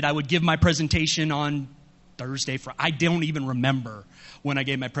accepted. I would give my presentation on Thursday. I don't even remember when I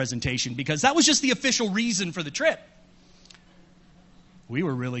gave my presentation because that was just the official reason for the trip. We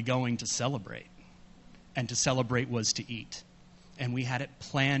were really going to celebrate. And to celebrate was to eat. And we had it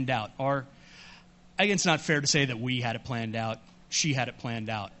planned out. Or, I guess it's not fair to say that we had it planned out. She had it planned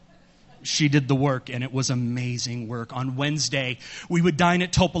out. She did the work, and it was amazing work. On Wednesday, we would dine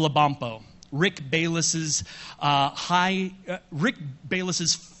at Topolobampo, Rick Bayless's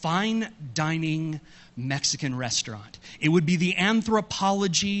fine dining Mexican restaurant. It would be the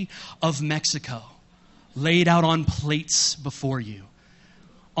anthropology of Mexico, laid out on plates before you.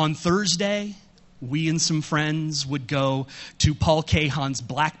 On Thursday, we and some friends would go to Paul Cahan's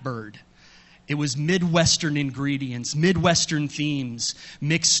Blackbird. It was Midwestern ingredients, Midwestern themes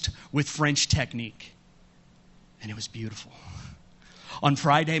mixed with French technique. And it was beautiful. On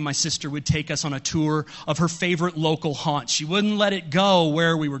Friday, my sister would take us on a tour of her favorite local haunt. She wouldn't let it go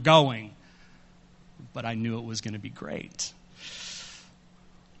where we were going. But I knew it was going to be great.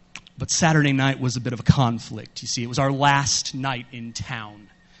 But Saturday night was a bit of a conflict. You see, it was our last night in town.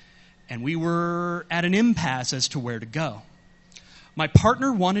 And we were at an impasse as to where to go. My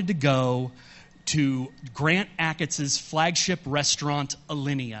partner wanted to go to Grant Achatz' flagship restaurant,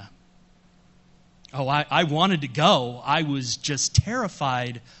 Alinea. Oh, I wanted to go. I was just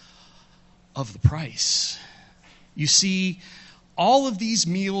terrified of the price. You see, all of these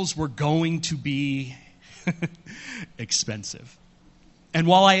meals were going to be expensive. And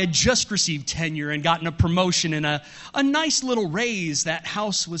while I had just received tenure and gotten a promotion and a nice little raise, that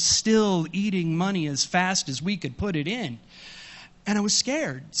house was still eating money as fast as we could put it in. And I was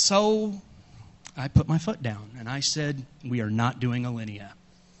scared. So I put my foot down and I said, we are not doing Alinea.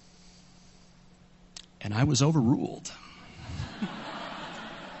 And I was overruled.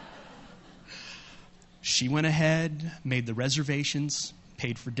 She went ahead, made the reservations,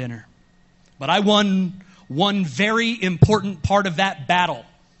 paid for dinner. But I won one very important part of that battle.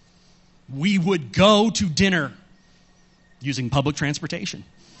 We would go to dinner using public transportation.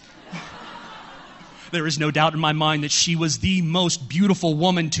 There is no doubt in my mind that she was the most beautiful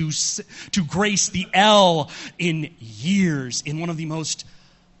woman to grace the L in years, in one of the most...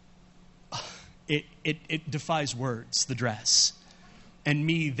 It defies words, the dress. And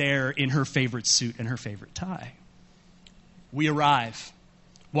me there in her favorite suit and her favorite tie. We arrive,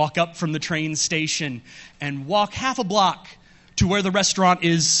 walk up from the train station, and walk half a block to where the restaurant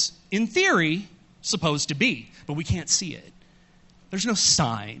is, in theory, supposed to be. But we can't see it. There's no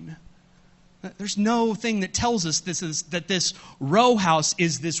sign. There's no thing that tells us that this row house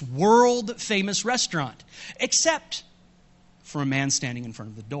is this world-famous restaurant, except for a man standing in front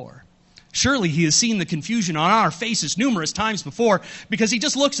of the door. Surely he has seen the confusion on our faces numerous times before, because he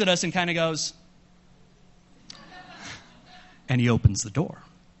just looks at us and kind of goes, and he opens the door.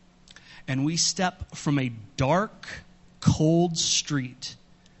 And we step from a dark, cold street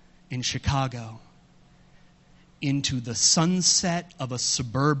in Chicago into the sunset of a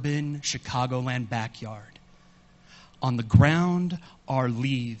suburban Chicagoland backyard. On the ground are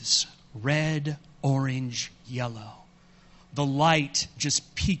leaves, red, orange, yellow. The light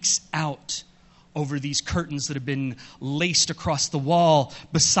just peeks out over these curtains that have been laced across the wall.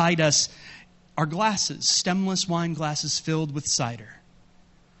 Beside us are glasses, stemless wine glasses filled with cider.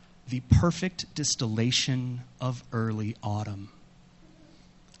 The perfect distillation of early autumn.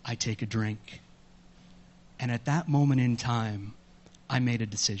 I take a drink. And at that moment in time, I made a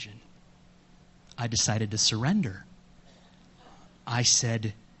decision. I decided to surrender. I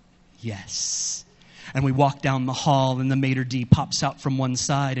said yes. And we walk down the hall, and the maitre d' pops out from one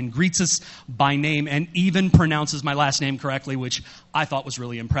side and greets us by name and even pronounces my last name correctly, which I thought was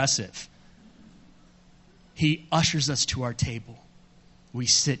really impressive. He ushers us to our table. We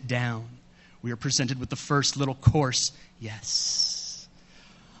sit down. We are presented with the first little course. Yes.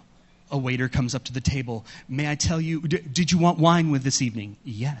 A waiter comes up to the table. May I tell you, did you want wine with this evening?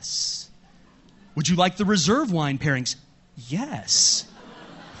 Yes. Would you like the reserve wine pairings? Yes.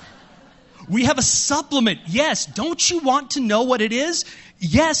 We have a supplement. Yes. Don't you want to know what it is?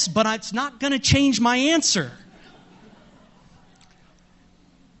 Yes, but it's not going to change my answer.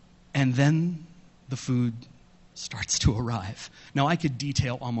 And then the food starts to arrive. Now, I could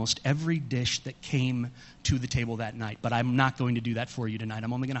detail almost every dish that came to the table that night, but I'm not going to do that for you tonight.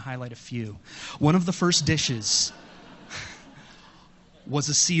 I'm only going to highlight a few. One of the first dishes was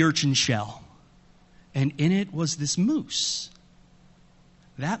a sea urchin shell, and in it was this mousse.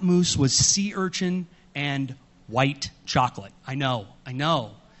 That mousse was sea urchin and white chocolate. I know.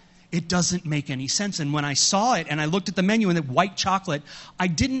 It doesn't make any sense. And when I saw it and I looked at the menu and the white chocolate, I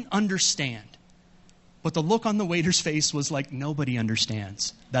didn't understand. But the look on the waiter's face was like, nobody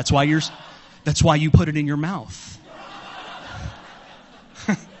understands. That's why you put it in your mouth.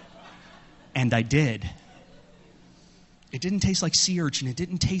 And I did. It didn't taste like sea urchin. It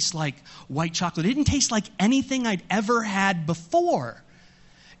didn't taste like white chocolate. It didn't taste like anything I'd ever had before.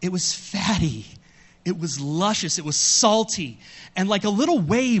 It was fatty. It was luscious. It was salty. And like a little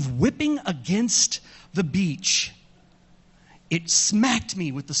wave whipping against the beach, it smacked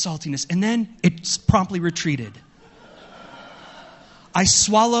me with the saltiness, and then it promptly retreated. I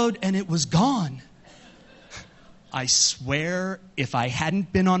swallowed, and it was gone. I swear, if I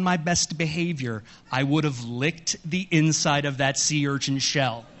hadn't been on my best behavior, I would have licked the inside of that sea urchin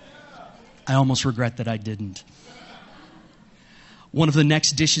shell. I almost regret that I didn't. One of the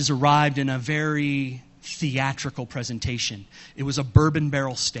next dishes arrived in a very theatrical presentation. It was a bourbon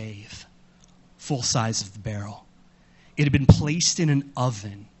barrel stave, full size of the barrel. It had been placed in an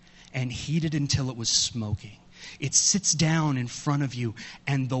oven and heated until it was smoking. It sits down in front of you,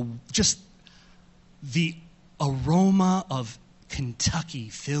 and the aroma of Kentucky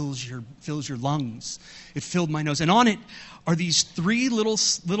fills your lungs. It filled my nose, and on it are these three little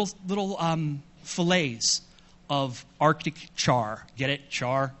fillets of Arctic char. Get it?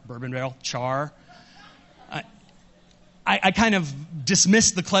 Char, bourbon barrel, char. I kind of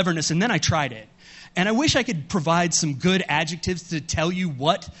dismissed the cleverness, and then I tried it. And I wish I could provide some good adjectives to tell you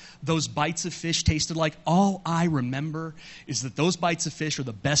what those bites of fish tasted like. All I remember is that those bites of fish are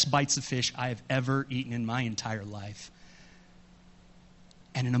the best bites of fish I have ever eaten in my entire life.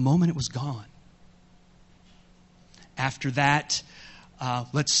 And in a moment, it was gone. After that,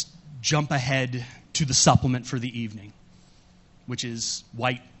 let's jump ahead to the supplement for the evening, which is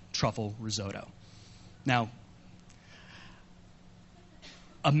white truffle risotto. Now,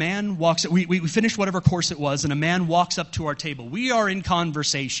 a man walks up, we finished whatever course it was, and a man walks up to our table. We are in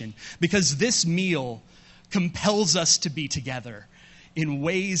conversation because this meal compels us to be together in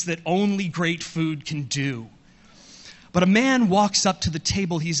ways that only great food can do. But a man walks up to the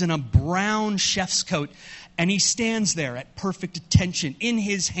table. He's in a brown chef's coat, and he stands there at perfect attention. In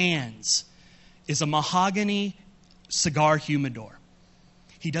his hands is a mahogany cigar humidor.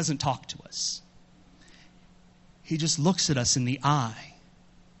 He doesn't talk to us. He just looks at us in the eye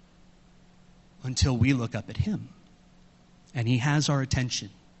until we look up at him. And he has our attention.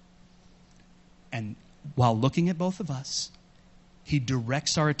 And while looking at both of us, he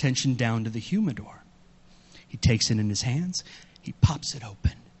directs our attention down to the humidor. He takes it in his hands. He pops it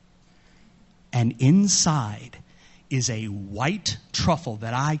open. And inside is a white truffle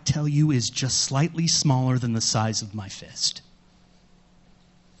that I tell you is just slightly smaller than the size of my fist.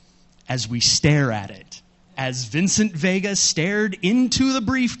 As we stare at it, as Vincent Vega stared into the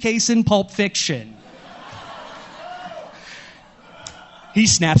briefcase in Pulp Fiction, he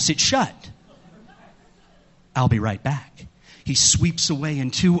snaps it shut. I'll be right back. He sweeps away,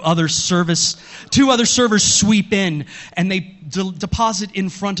 and two other servers sweep in, and they deposit in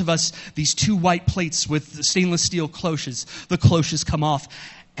front of us these two white plates with stainless steel cloches. The cloches come off,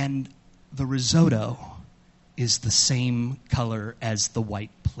 and the risotto is the same color as the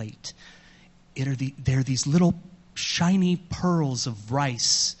white plate. They're these little shiny pearls of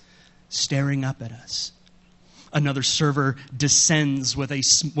rice staring up at us. Another server descends with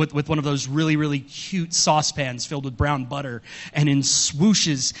one of those really, really cute saucepans filled with brown butter. And in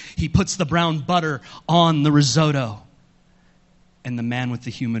swooshes, he puts the brown butter on the risotto. And the man with the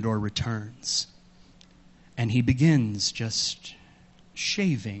humidor returns. And he begins just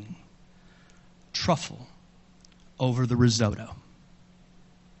shaving truffle over the risotto.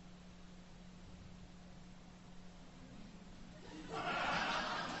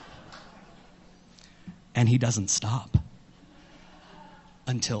 And he doesn't stop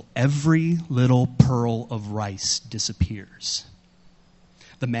until every little pearl of rice disappears.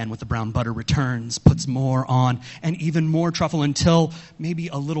 The man with the brown butter returns, puts more on, and even more truffle until maybe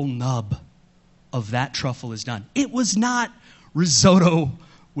a little nub of that truffle is done. It was not risotto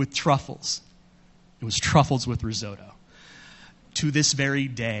with truffles. It was truffles with risotto. To this very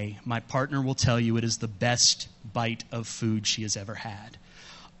day, my partner will tell you it is the best bite of food she has ever had.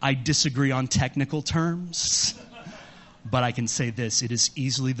 I disagree on technical terms, but I can say this. It is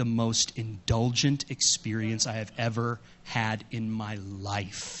easily the most indulgent experience I have ever had in my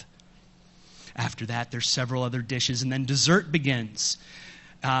life. After that, there's several other dishes, and then dessert begins.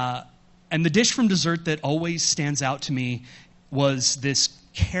 And the dish from dessert that always stands out to me was this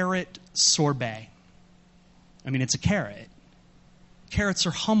carrot sorbet. I mean, it's a carrot. Carrots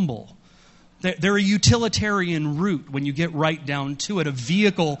are humble. They're a utilitarian root when you get right down to it, a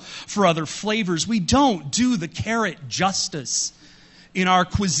vehicle for other flavors. We don't do the carrot justice in our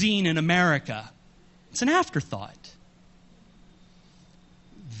cuisine in America. It's an afterthought.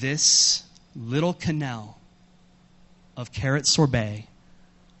 This little quenelle of carrot sorbet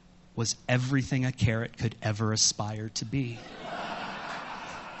was everything a carrot could ever aspire to be.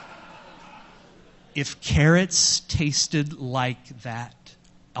 If carrots tasted like that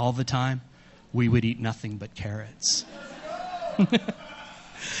all the time, we would eat nothing but carrots.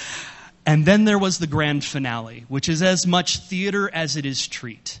 And then there was the grand finale, which is as much theater as it is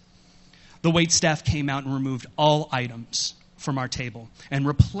treat. The waitstaff came out and removed all items from our table and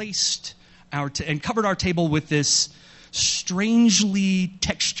replaced and covered our table with this strangely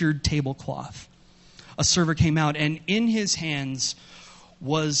textured tablecloth. A server came out, and in his hands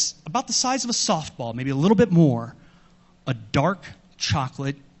was about the size of a softball, maybe a little bit more, a dark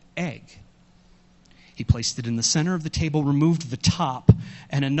chocolate egg. He placed it in the center of the table, removed the top,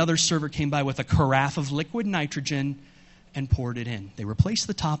 and another server came by with a carafe of liquid nitrogen and poured it in. They replaced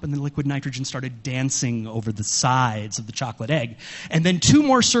the top, and the liquid nitrogen started dancing over the sides of the chocolate egg. And then two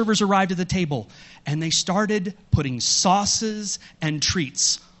more servers arrived at the table, and they started putting sauces and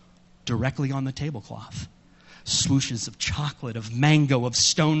treats directly on the tablecloth. Swooshes of chocolate, of mango, of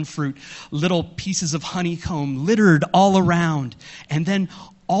stone fruit, little pieces of honeycomb littered all around. And then,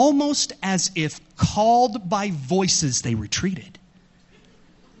 almost as if called by voices, they retreated.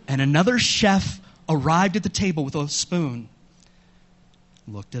 And another chef arrived at the table with a spoon,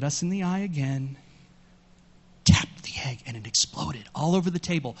 looked at us in the eye again, tapped the egg, and it exploded all over the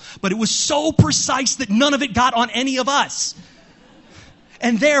table. But it was so precise that none of it got on any of us.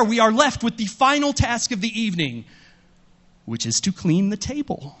 And there we are left with the final task of the evening, which is to clean the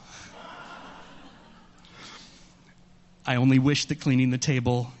table. I only wish that cleaning the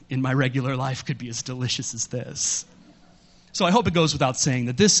table in my regular life could be as delicious as this. So I hope it goes without saying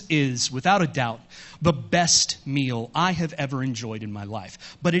that this is, without a doubt, the best meal I have ever enjoyed in my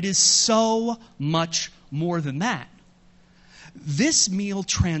life. But it is so much more than that. This meal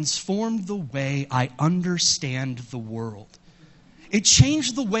transformed the way I understand the world. It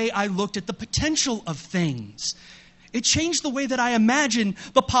changed the way I looked at the potential of things. It changed the way that I imagine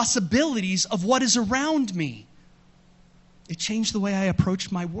the possibilities of what is around me. It changed the way I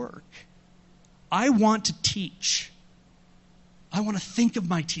approach my work. I want to teach. I want to think of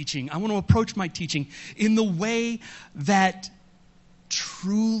my teaching. I want to approach my teaching in the way that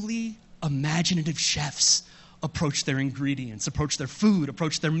truly imaginative chefs approach their ingredients, approach their food,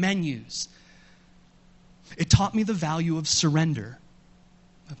 approach their menus. It taught me the value of surrender,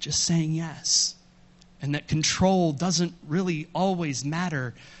 of just saying yes, and that control doesn't really always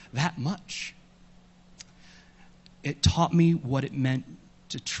matter that much. It taught me what it meant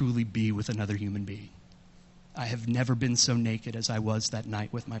to truly be with another human being. I have never been so naked as I was that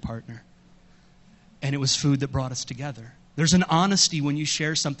night with my partner. And it was food that brought us together. There's an honesty when you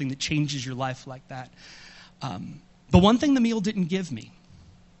share something that changes your life like that. The one thing the meal didn't give me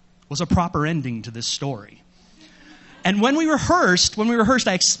was a proper ending to this story. And when we rehearsed,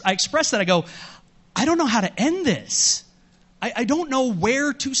 I expressed that. I go, I don't know how to end this. I don't know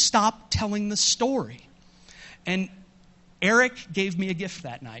where to stop telling the story. And Eric gave me a gift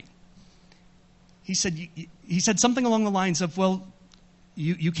that night. He said something along the lines of, well,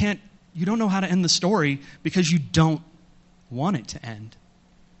 you don't know how to end the story because you don't want it to end.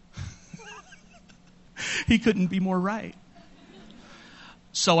 He couldn't be more right.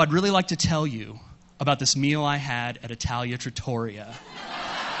 So I'd really like to tell you about this meal I had at Italia Trattoria.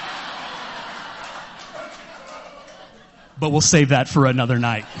 But we'll save that for another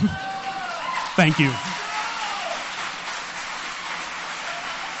night. Thank you.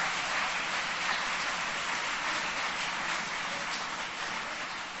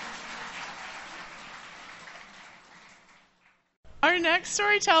 Our next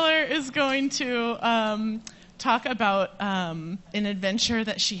storyteller is going to talk about an adventure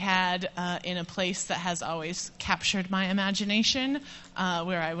that she had in a place that has always captured my imagination,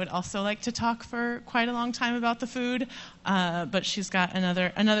 where I would also like to talk for quite a long time about the food, but she's got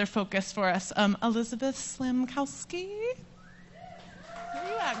another focus for us. Elizabeth Slamkowski. Where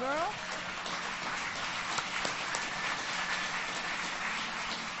you at, girl?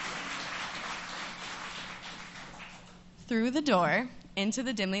 Through the door, into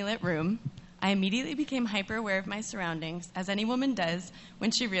the dimly lit room, I immediately became hyper-aware of my surroundings, as any woman does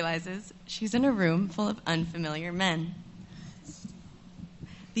when she realizes she's in a room full of unfamiliar men.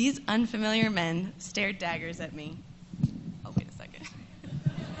 These unfamiliar men stared daggers at me. Oh, wait a second.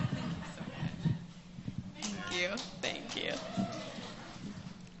 Thank you.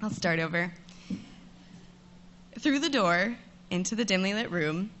 I'll start over. Through the door, into the dimly lit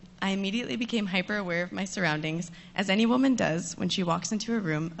room, I immediately became hyper-aware of my surroundings, as any woman does when she walks into a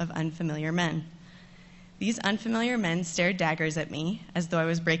room of unfamiliar men. These unfamiliar men stared daggers at me as though I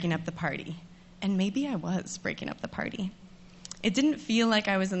was breaking up the party. And maybe I was breaking up the party. It didn't feel like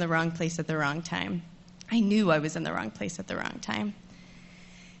I was in the wrong place at the wrong time. I knew I was in the wrong place at the wrong time.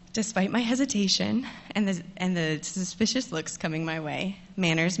 Despite my hesitation and the suspicious looks coming my way,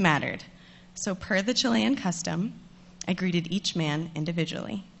 manners mattered. So per the Chilean custom, I greeted each man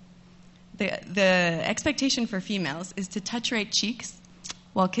individually. The expectation for females is to touch right cheeks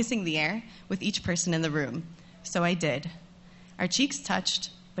while kissing the air with each person in the room. So I did. Our cheeks touched,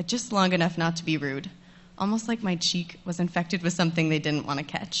 but just long enough not to be rude, almost like my cheek was infected with something they didn't want to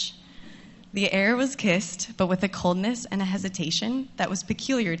catch. The air was kissed, but with a coldness and a hesitation that was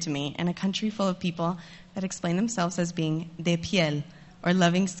peculiar to me in a country full of people that explain themselves as being de piel, or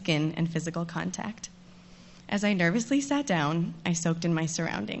loving skin and physical contact. As I nervously sat down, I soaked in my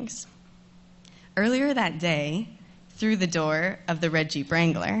surroundings. Earlier that day, through the door of the red Jeep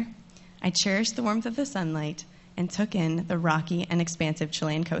Wrangler, I cherished the warmth of the sunlight and took in the rocky and expansive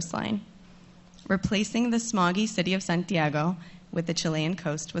Chilean coastline. Replacing the smoggy city of Santiago with the Chilean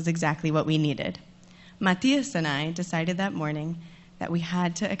coast was exactly what we needed. Matias and I decided that morning that we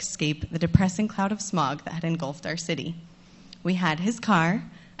had to escape the depressing cloud of smog that had engulfed our city. We had his car,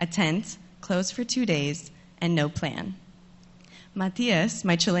 a tent, clothes for 2 days, and no plan. Matias,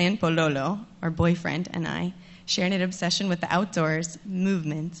 my Chilean pololo, or boyfriend, and I shared an obsession with the outdoors,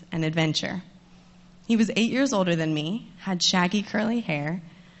 movement, and adventure. He was 8 years older than me, had shaggy curly hair,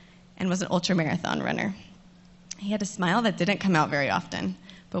 and was an ultramarathon runner. He had a smile that didn't come out very often,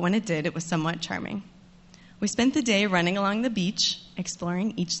 but when it did, it was somewhat charming. We spent the day running along the beach,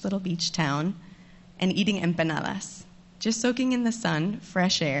 exploring each little beach town, and eating empanadas, just soaking in the sun,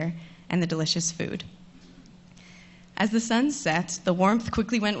 fresh air, and the delicious food. As the sun set, the warmth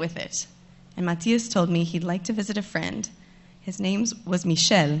quickly went with it, and Matias told me he'd like to visit a friend. His name was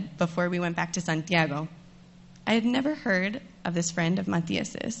Michel before we went back to Santiago. I had never heard of this friend of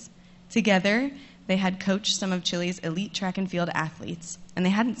Matias's. Together, they had coached some of Chile's elite track and field athletes, and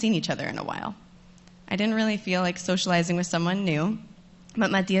they hadn't seen each other in a while. I didn't really feel like socializing with someone new,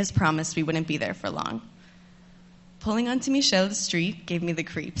 but Matias promised we wouldn't be there for long. Pulling onto Michelle's street gave me the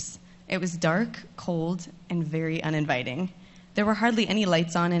creeps. It was dark, cold, and very uninviting. There were hardly any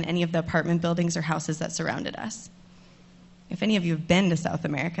lights on in any of the apartment buildings or houses that surrounded us. If any of you have been to South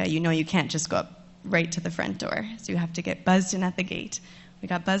America, you know you can't just go up right to the front door, so you have to get buzzed in at the gate. We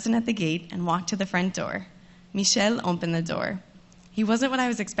got buzzed in at the gate and walked to the front door. Michel opened the door. He wasn't what I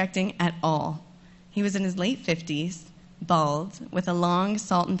was expecting at all. He was in his late 50s, bald, with a long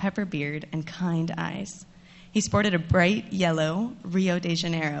salt and pepper beard and kind eyes. He sported a bright yellow Rio de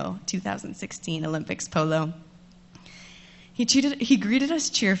Janeiro 2016 Olympics polo. He greeted us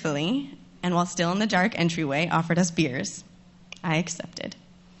cheerfully, and while still in the dark entryway, offered us beers. I accepted.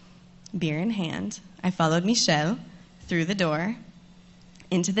 Beer in hand, I followed Michel through the door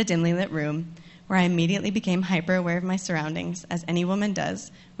into the dimly lit room, where I immediately became hyper aware of my surroundings, as any woman does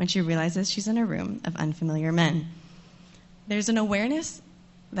when she realizes she's in a room of unfamiliar men. There's an awareness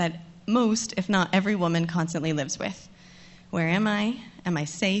that most, if not every woman, constantly lives with. Where am I? Am I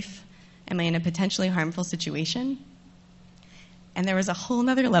safe? Am I in a potentially harmful situation? And there was a whole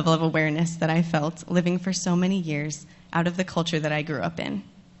other level of awareness that I felt living for so many years out of the culture that I grew up in.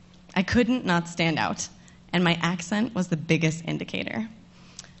 I couldn't not stand out, and my accent was the biggest indicator.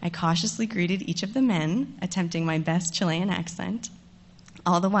 I cautiously greeted each of the men, attempting my best Chilean accent,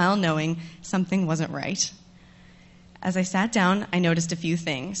 all the while knowing something wasn't right. As I sat down, I noticed a few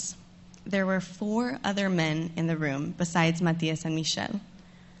things. There were 4 other men in the room besides Matias and Michel.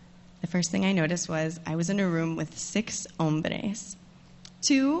 The first thing I noticed was I was in a room with 6 hombres.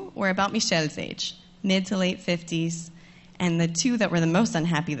 2 were about Michel's age, mid to late 50s, and the 2 that were the most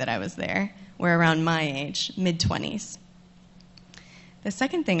unhappy that I was there were around my age, mid-20s. The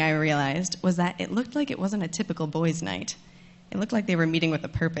second thing I realized was that it looked like it wasn't a typical boys' night. It looked like they were meeting with a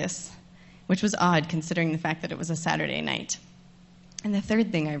purpose, which was odd considering the fact that it was a Saturday night. And the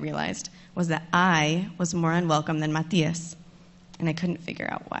third thing I realized was that I was more unwelcome than Matias, and I couldn't figure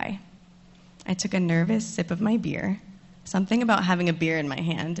out why. I took a nervous sip of my beer. Something about having a beer in my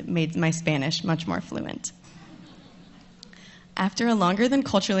hand made my Spanish much more fluent. After a longer than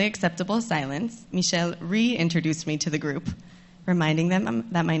culturally acceptable silence, Michel reintroduced me to the group, reminding them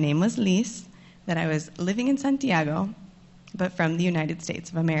that my name was Liz, that I was living in Santiago, but from the United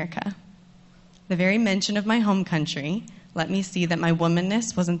States of America. The very mention of my home country let me see that my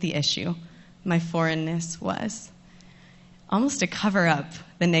womanness wasn't the issue. My foreignness was. Almost to cover up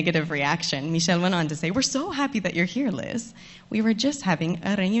the negative reaction, Michel went on to say, "We're so happy that you're here, Liz. We were just having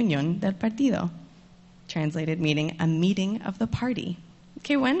a reunión del partido." Translated meaning, a meeting of the party.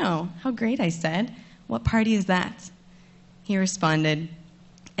 "Que bueno, how great," I said. "What party is that?" He responded,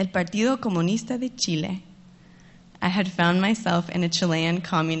 "El Partido Comunista de Chile." I had found myself in a Chilean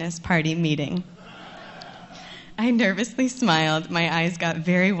Communist Party meeting. I nervously smiled. My eyes got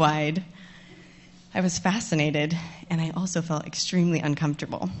very wide. I was fascinated, and I also felt extremely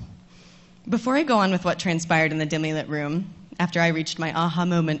uncomfortable. Before I go on with what transpired in the dimly lit room, after I reached my aha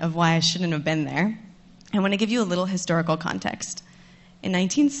moment of why I shouldn't have been there, I want to give you a little historical context. In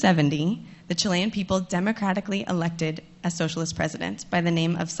 1970, the Chilean people democratically elected a socialist president by the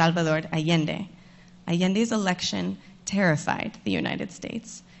name of Salvador Allende. Allende's election terrified the United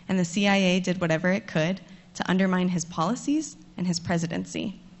States, and the CIA did whatever it could to undermine his policies and his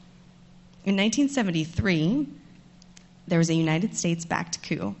presidency. In 1973, there was a United States-backed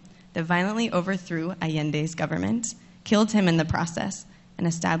coup that violently overthrew Allende's government, killed him in the process, and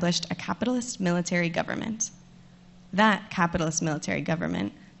established a capitalist military government. That capitalist military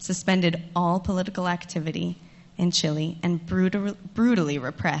government suspended all political activity in Chile and brutally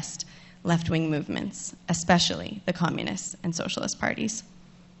repressed left-wing movements, especially the communist and socialist parties.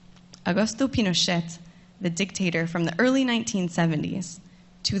 Augusto Pinochet, the dictator from the early 1970s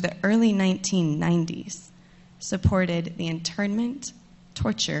to the early 1990s, supported the internment,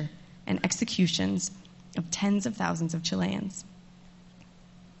 torture, and executions of tens of thousands of Chileans.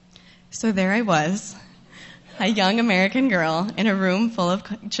 So there I was, a young American girl in a room full of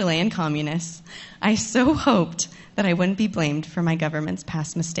Chilean communists. I so hoped that I wouldn't be blamed for my government's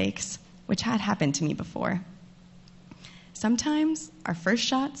past mistakes, which had happened to me before. Sometimes our first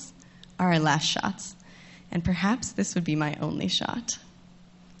shots are our last shots, and perhaps this would be my only shot.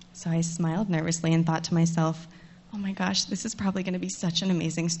 So I smiled nervously and thought to myself, oh my gosh, this is probably going to be such an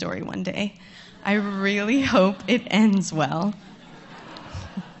amazing story one day. I really hope it ends well.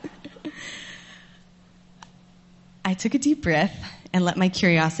 I took a deep breath and let my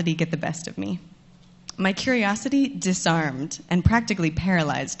curiosity get the best of me. My curiosity disarmed and practically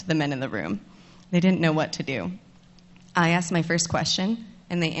paralyzed the men in the room. They didn't know what to do. I asked my first question,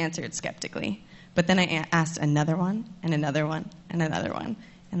 and they answered skeptically. But then I asked another one, and another one, and another one,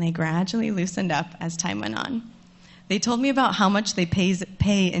 and they gradually loosened up as time went on. They told me about how much they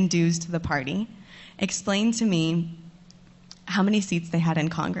pay in dues to the party, explained to me how many seats they had in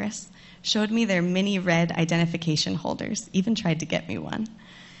Congress, showed me their mini red identification holders, even tried to get me one,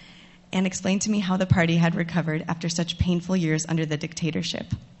 and explained to me how the party had recovered after such painful years under the dictatorship.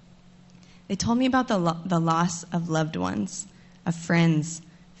 They told me about the loss of loved ones, of friends,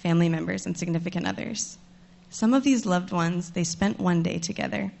 family members, and significant others. Some of these loved ones they spent one day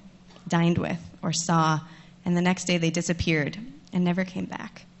together, dined with, or saw, and the next day they disappeared and never came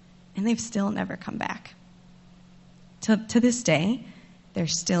back. And they've still never come back. To this day, they're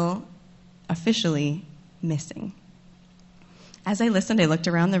still officially missing. As I listened, I looked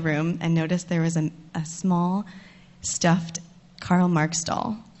around the room and noticed there was a small, stuffed Karl Marx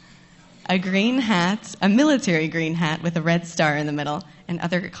doll. A green hat, a military green hat with a red star in the middle, and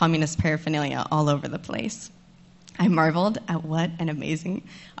other communist paraphernalia all over the place. I marveled at what an amazing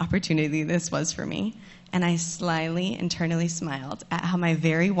opportunity this was for me, and I slyly, internally smiled at how my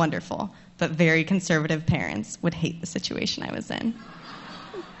very wonderful but very conservative parents would hate the situation I was in.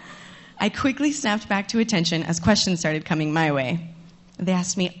 I quickly snapped back to attention as questions started coming my way. They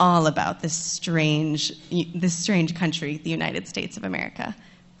asked me all about this strange country, the United States of America,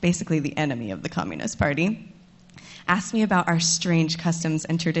 basically the enemy of the Communist Party. Asked me about our strange customs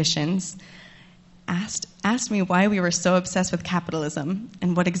and traditions. Asked me why we were so obsessed with capitalism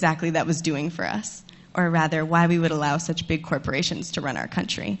and what exactly that was doing for us, or rather, why we would allow such big corporations to run our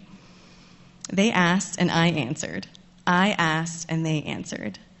country. They asked and I answered. I asked and they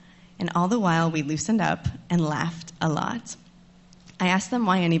answered. And all the while, we loosened up and laughed a lot. I asked them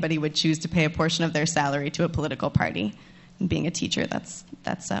why anybody would choose to pay a portion of their salary to a political party. And being a teacher, that's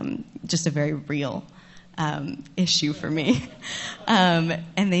just a very real issue for me. And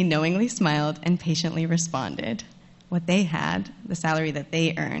they knowingly smiled and patiently responded. What they had, the salary that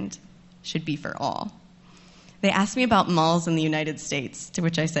they earned, should be for all. They asked me about malls in the United States, to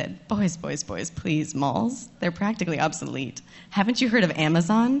which I said, boys, please, malls? They're practically obsolete. Haven't you heard of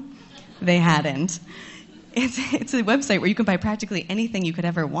Amazon? They hadn't. It's a website where you can buy practically anything you could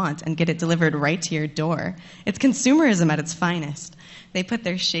ever want and get it delivered right to your door. It's consumerism at its finest. They put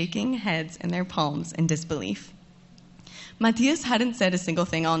their shaking heads in their palms in disbelief. Matthias hadn't said a single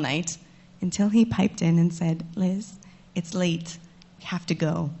thing all night until he piped in and said, Liz, it's late. We have to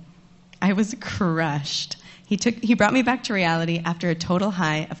go. I was crushed. He brought me back to reality after a total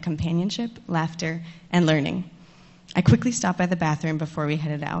high of companionship, laughter, and learning. I quickly stopped by the bathroom before we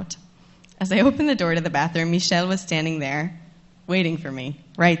headed out. As I opened the door to the bathroom, Michel was standing there, waiting for me,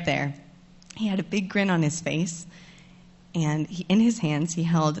 right there. He had a big grin on his face, and in his hands, he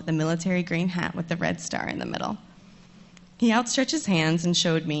held the military green hat with the red star in the middle. He outstretched his hands and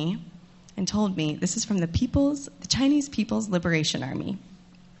showed me and told me, this is from the Chinese People's Liberation Army.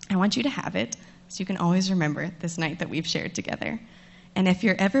 I want you to have it so you can always remember this night that we've shared together. And if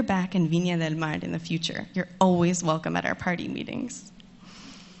you're ever back in Viña del Mar in the future, you're always welcome at our party meetings.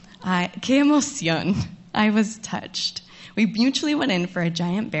 Que emoción. I was touched. We mutually went in for a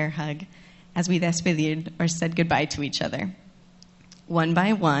giant bear hug as we despedid or said goodbye to each other. One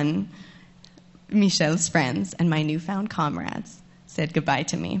by one, Michel's friends and my newfound comrades said goodbye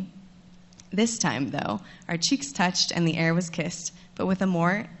to me. This time, though, our cheeks touched and the air was kissed, but with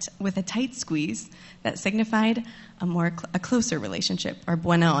a tight squeeze that signified a closer relationship, or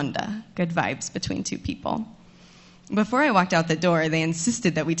buena onda, good vibes between two people. Before I walked out the door, they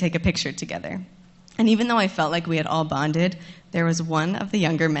insisted that we take a picture together. And even though I felt like we had all bonded, there was one of the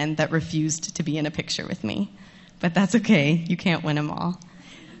younger men that refused to be in a picture with me. But that's okay, you can't win them all.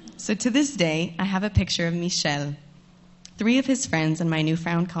 So to this day, I have a picture of Michel, 3 of his friends and my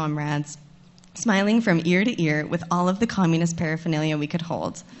newfound comrades, smiling from ear to ear with all of the communist paraphernalia we could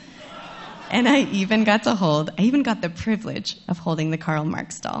hold. And I even got the privilege of holding the Karl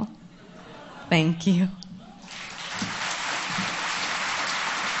Marx doll. Thank you.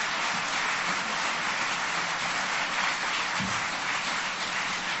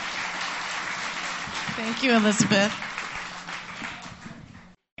 Thank you, Elizabeth.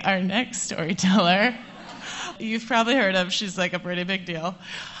 Our next storyteller, you've probably heard of. She's like a pretty big deal.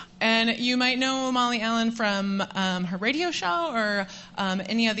 And you might know Molly Allen from her radio show or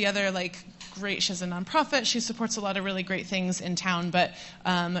any of the other great, she has a nonprofit. She supports a lot of really great things in town, but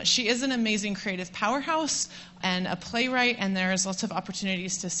she is an amazing creative powerhouse and a playwright, and there's lots of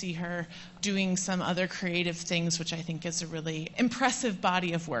opportunities to see her doing some other creative things, which I think is a really impressive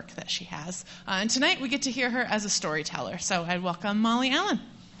body of work that she has. And tonight we get to hear her as a storyteller. So I welcome Molly Allen.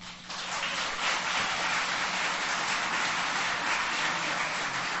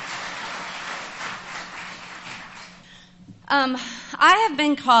 I have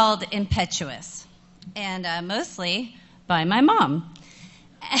been called impetuous, and mostly by my mom.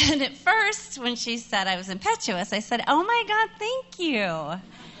 And at first, when she said I was impetuous, I said, "Oh my God, thank you."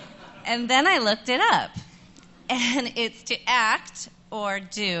 And then I looked it up. And it's to act or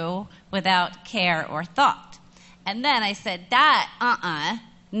do without care or thought. And then I said,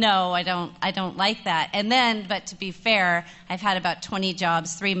 no, I don't like that. And then, but to be fair, I've had about 20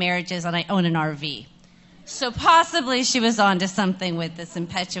 jobs, 3 marriages, and I own an RV. So possibly she was onto something with this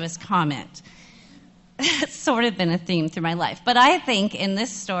impetuous comment. It's sort of been a theme through my life. But I think in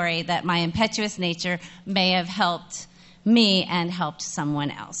this story that my impetuous nature may have helped me and helped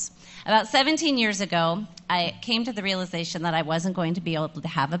someone else. About 17 years ago, I came to the realization that I wasn't going to be able to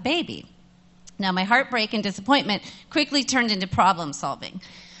have a baby. Now, my heartbreak and disappointment quickly turned into problem solving.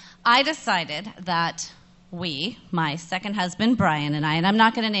 I decided that we, my second husband, Brian, and I'm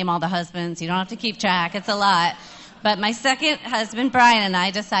not going to name all the husbands, you don't have to keep track, it's a lot, but my second husband, Brian, and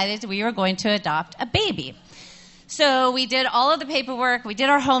I decided we were going to adopt a baby. So we did all of the paperwork, we did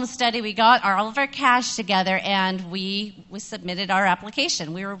our home study, we got all of our cash together, and we submitted our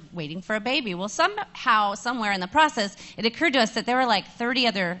application. We were waiting for a baby. Well, somehow, somewhere in the process, it occurred to us that there were like 30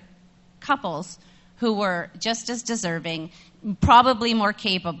 other couples who were just as deserving, probably more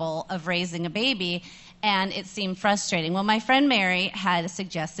capable of raising a baby, and it seemed frustrating. Well, my friend Mary had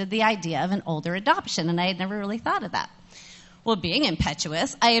suggested the idea of an older adoption, and I had never really thought of that. Well, being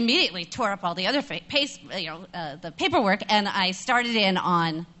impetuous, I immediately tore up all the other the paperwork, and I started in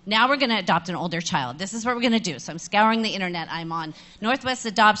on, now we're going to adopt an older child. This is what we're going to do. So I'm scouring the internet. I'm on Northwest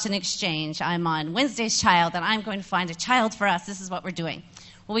Adoption Exchange. I'm on Wednesday's Child, and I'm going to find a child for us. This is what we're doing.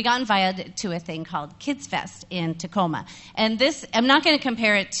 Well, we got invited to a thing called Kids Fest in Tacoma. And this, I'm not going to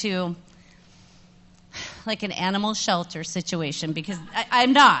compare it to like an animal shelter situation, because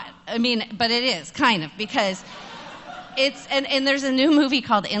I'm not. I mean, but it is, kind of, because it's, and there's a new movie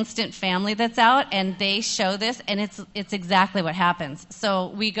called Instant Family that's out, and they show this, and it's exactly what happens. So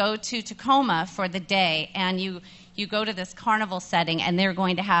we go to Tacoma for the day, and you go to this carnival setting, and they're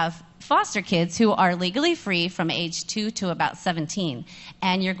going to have foster kids who are legally free from age 2 to about 17.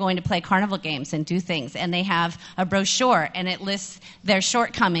 And you're going to play carnival games and do things. And they have a brochure, and it lists their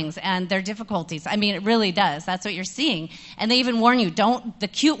shortcomings and their difficulties. I mean, it really does. That's what you're seeing. And they even warn you, the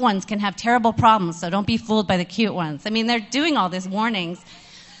cute ones can have terrible problems, so don't be fooled by the cute ones. I mean, they're doing all these warnings.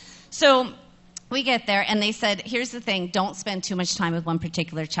 So we get there, and they said, here's the thing, don't spend too much time with one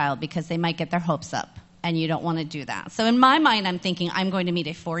particular child because they might get their hopes up. And you don't want to do that. So in my mind, I'm thinking, I'm going to meet a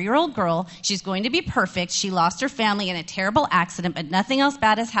 4-year-old girl. She's going to be perfect. She lost her family in a terrible accident, but nothing else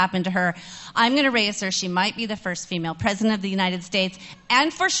bad has happened to her. I'm going to raise her. She might be the first female president of the United States.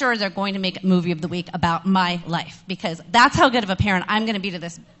 And for sure, they're going to make a movie of the week about my life, because that's how good of a parent I'm going to be to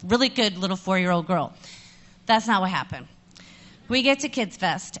this really good little 4-year-old girl. That's not what happened. We get to Kids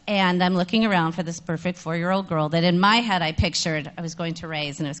Fest, and I'm looking around for this perfect 4-year-old girl that in my head I pictured I was going to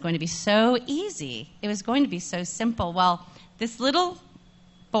raise, and it was going to be so easy. It was going to be so simple. Well, this little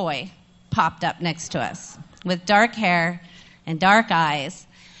boy popped up next to us with dark hair and dark eyes,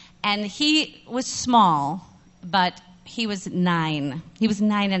 and he was small, but he was 9. He was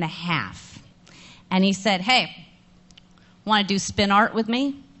 9 and a half. And he said, hey, want to do spin art with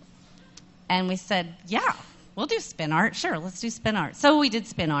me? And we said, yeah. We'll do spin art. Sure, let's do spin art. So we did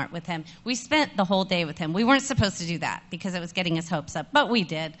spin art with him. We spent the whole day with him. We weren't supposed to do that because it was getting his hopes up, but we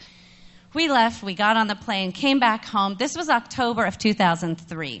did. We left. We got on the plane, came back home. This was October of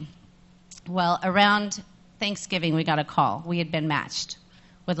 2003. Well, around Thanksgiving, we got a call. We had been matched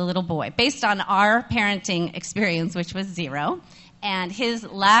with a little boy based on our parenting experience, which was 0, and his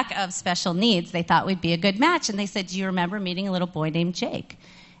lack of special needs. They thought we'd be a good match, and they said, do you remember meeting a little boy named Jake?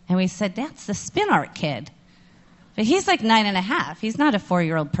 And we said, that's the spin art kid. But he's like 9 and a half. He's not a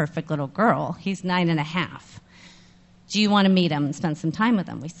 4-year-old perfect little girl. He's 9 and a half. Do you want to meet him and spend some time with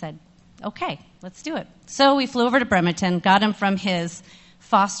him? We said, okay, let's do it. So we flew over to Bremerton, got him from his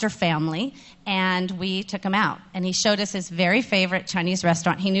foster family, and we took him out. And he showed us his very favorite Chinese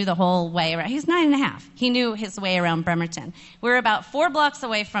restaurant. He knew the whole way around. He's 9 and a half. He knew his way around Bremerton. We were about 4 blocks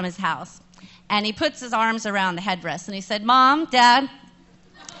away from his house. And he puts his arms around the headrest, and he said, Mom, Dad,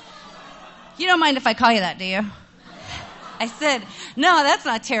 you don't mind if I call you that, do you? I said, no, that's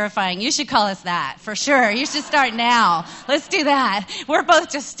not terrifying. You should call us that, for sure. You should start now. Let's do that. We're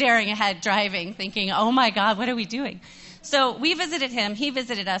both just staring ahead, driving, thinking, oh, my God, what are we doing? So we visited him. He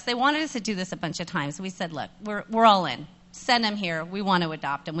visited us. They wanted us to do this a bunch of times. We said, look, we're all in. Send him here. We want to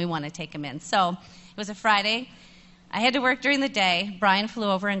adopt him. We want to take him in. So it was a Friday. I had to work during the day. Brian flew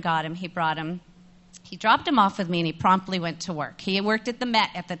over and got him. He brought him. he dropped him off with me, and he promptly went to work. He worked at the Met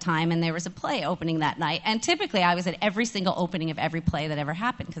at the time, and there was a play opening that night. And typically, I was at every single opening of every play that ever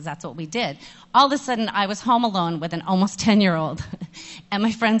happened, because that's what we did. All of a sudden, I was home alone with an almost 10-year-old, and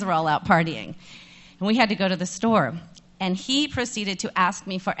my friends were all out partying. And we had to go to the store. And he proceeded to ask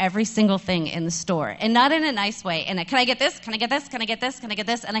me for every single thing in the store, and not in a nice way. And can I get this? Can I get this? Can I get this? Can I get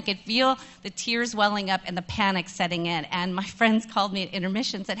this? And I could feel the tears welling up and the panic setting in. And my friends called me at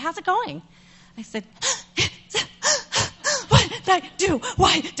intermission and said, "How's it going?" I said, "What did I do?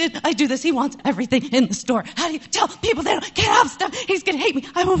 Why did I do this? He wants everything in the store. How do you tell people they can't have stuff? He's going to hate me.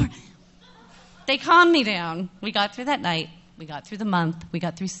 I'm over." They calmed me down. We got through that night. We got through the month. We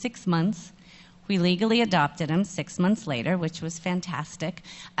got through 6 months. We legally adopted him 6 months later, which was fantastic.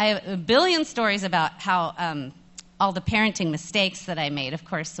 I have a billion stories about how all the parenting mistakes that I made. Of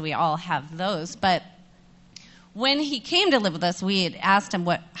course, we all have those. But when he came to live with us, we had asked him,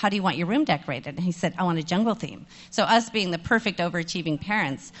 how do you want your room decorated? And he said, "I want a jungle theme." So us being the perfect overachieving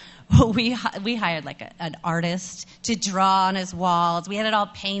parents, we hired like an artist to draw on his walls. We had it all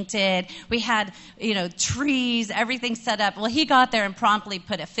painted. We had, trees, everything set up. Well, he got there and promptly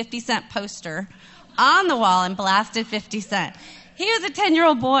put a 50-cent poster on the wall and blasted 50 Cent. He was a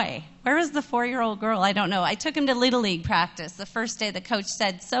 10-year-old boy. Where was the 4-year-old girl? I don't know. I took him to Little League practice. The first day the coach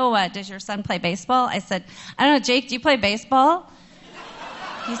said, "So, does your son play baseball?" I said, "I don't know, Jake, do you play baseball?"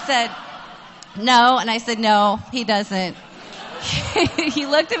 He said, "No." And I said, "No, he doesn't." He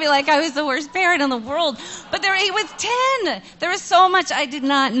looked at me like I was the worst parent in the world. But he was 10. There was so much I did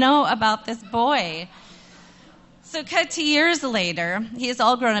not know about this boy. So cut to years later, he is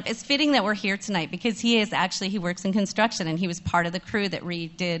all grown up. It's fitting that we're here tonight because he works in construction, and he was part of the crew that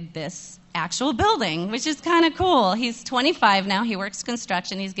redid this actual building, which is kind of cool. He's 25 now. He works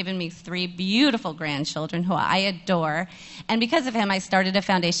construction. He's given me 3 beautiful grandchildren who I adore. And because of him, I started a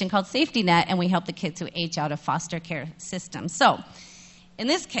foundation called Safety Net, and we help the kids who age out of foster care systems. So in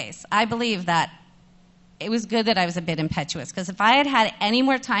this case, I believe that it was good that I was a bit impetuous, because if I had had any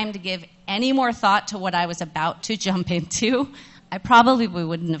more time to give any more thought to what I was about to jump into, I probably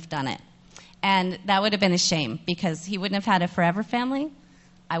wouldn't have done it. And that would have been a shame, because he wouldn't have had a forever family,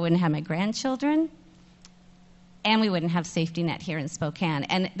 I wouldn't have my grandchildren, and we wouldn't have Safety Net here in Spokane.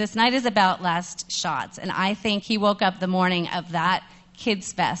 And this night is about last shots, and I think he woke up the morning of that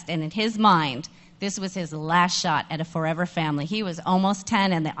Kids Fest, and in his mind, this was his last shot at a forever family. He was almost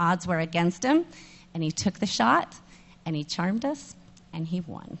 10, and the odds were against him. And he took the shot, and he charmed us, and he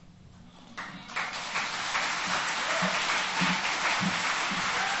won.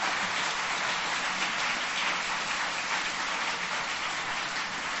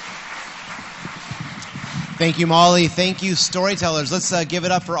 Thank you, Molly. Thank you, storytellers. Let's give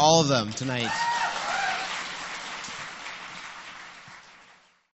it up for all of them tonight.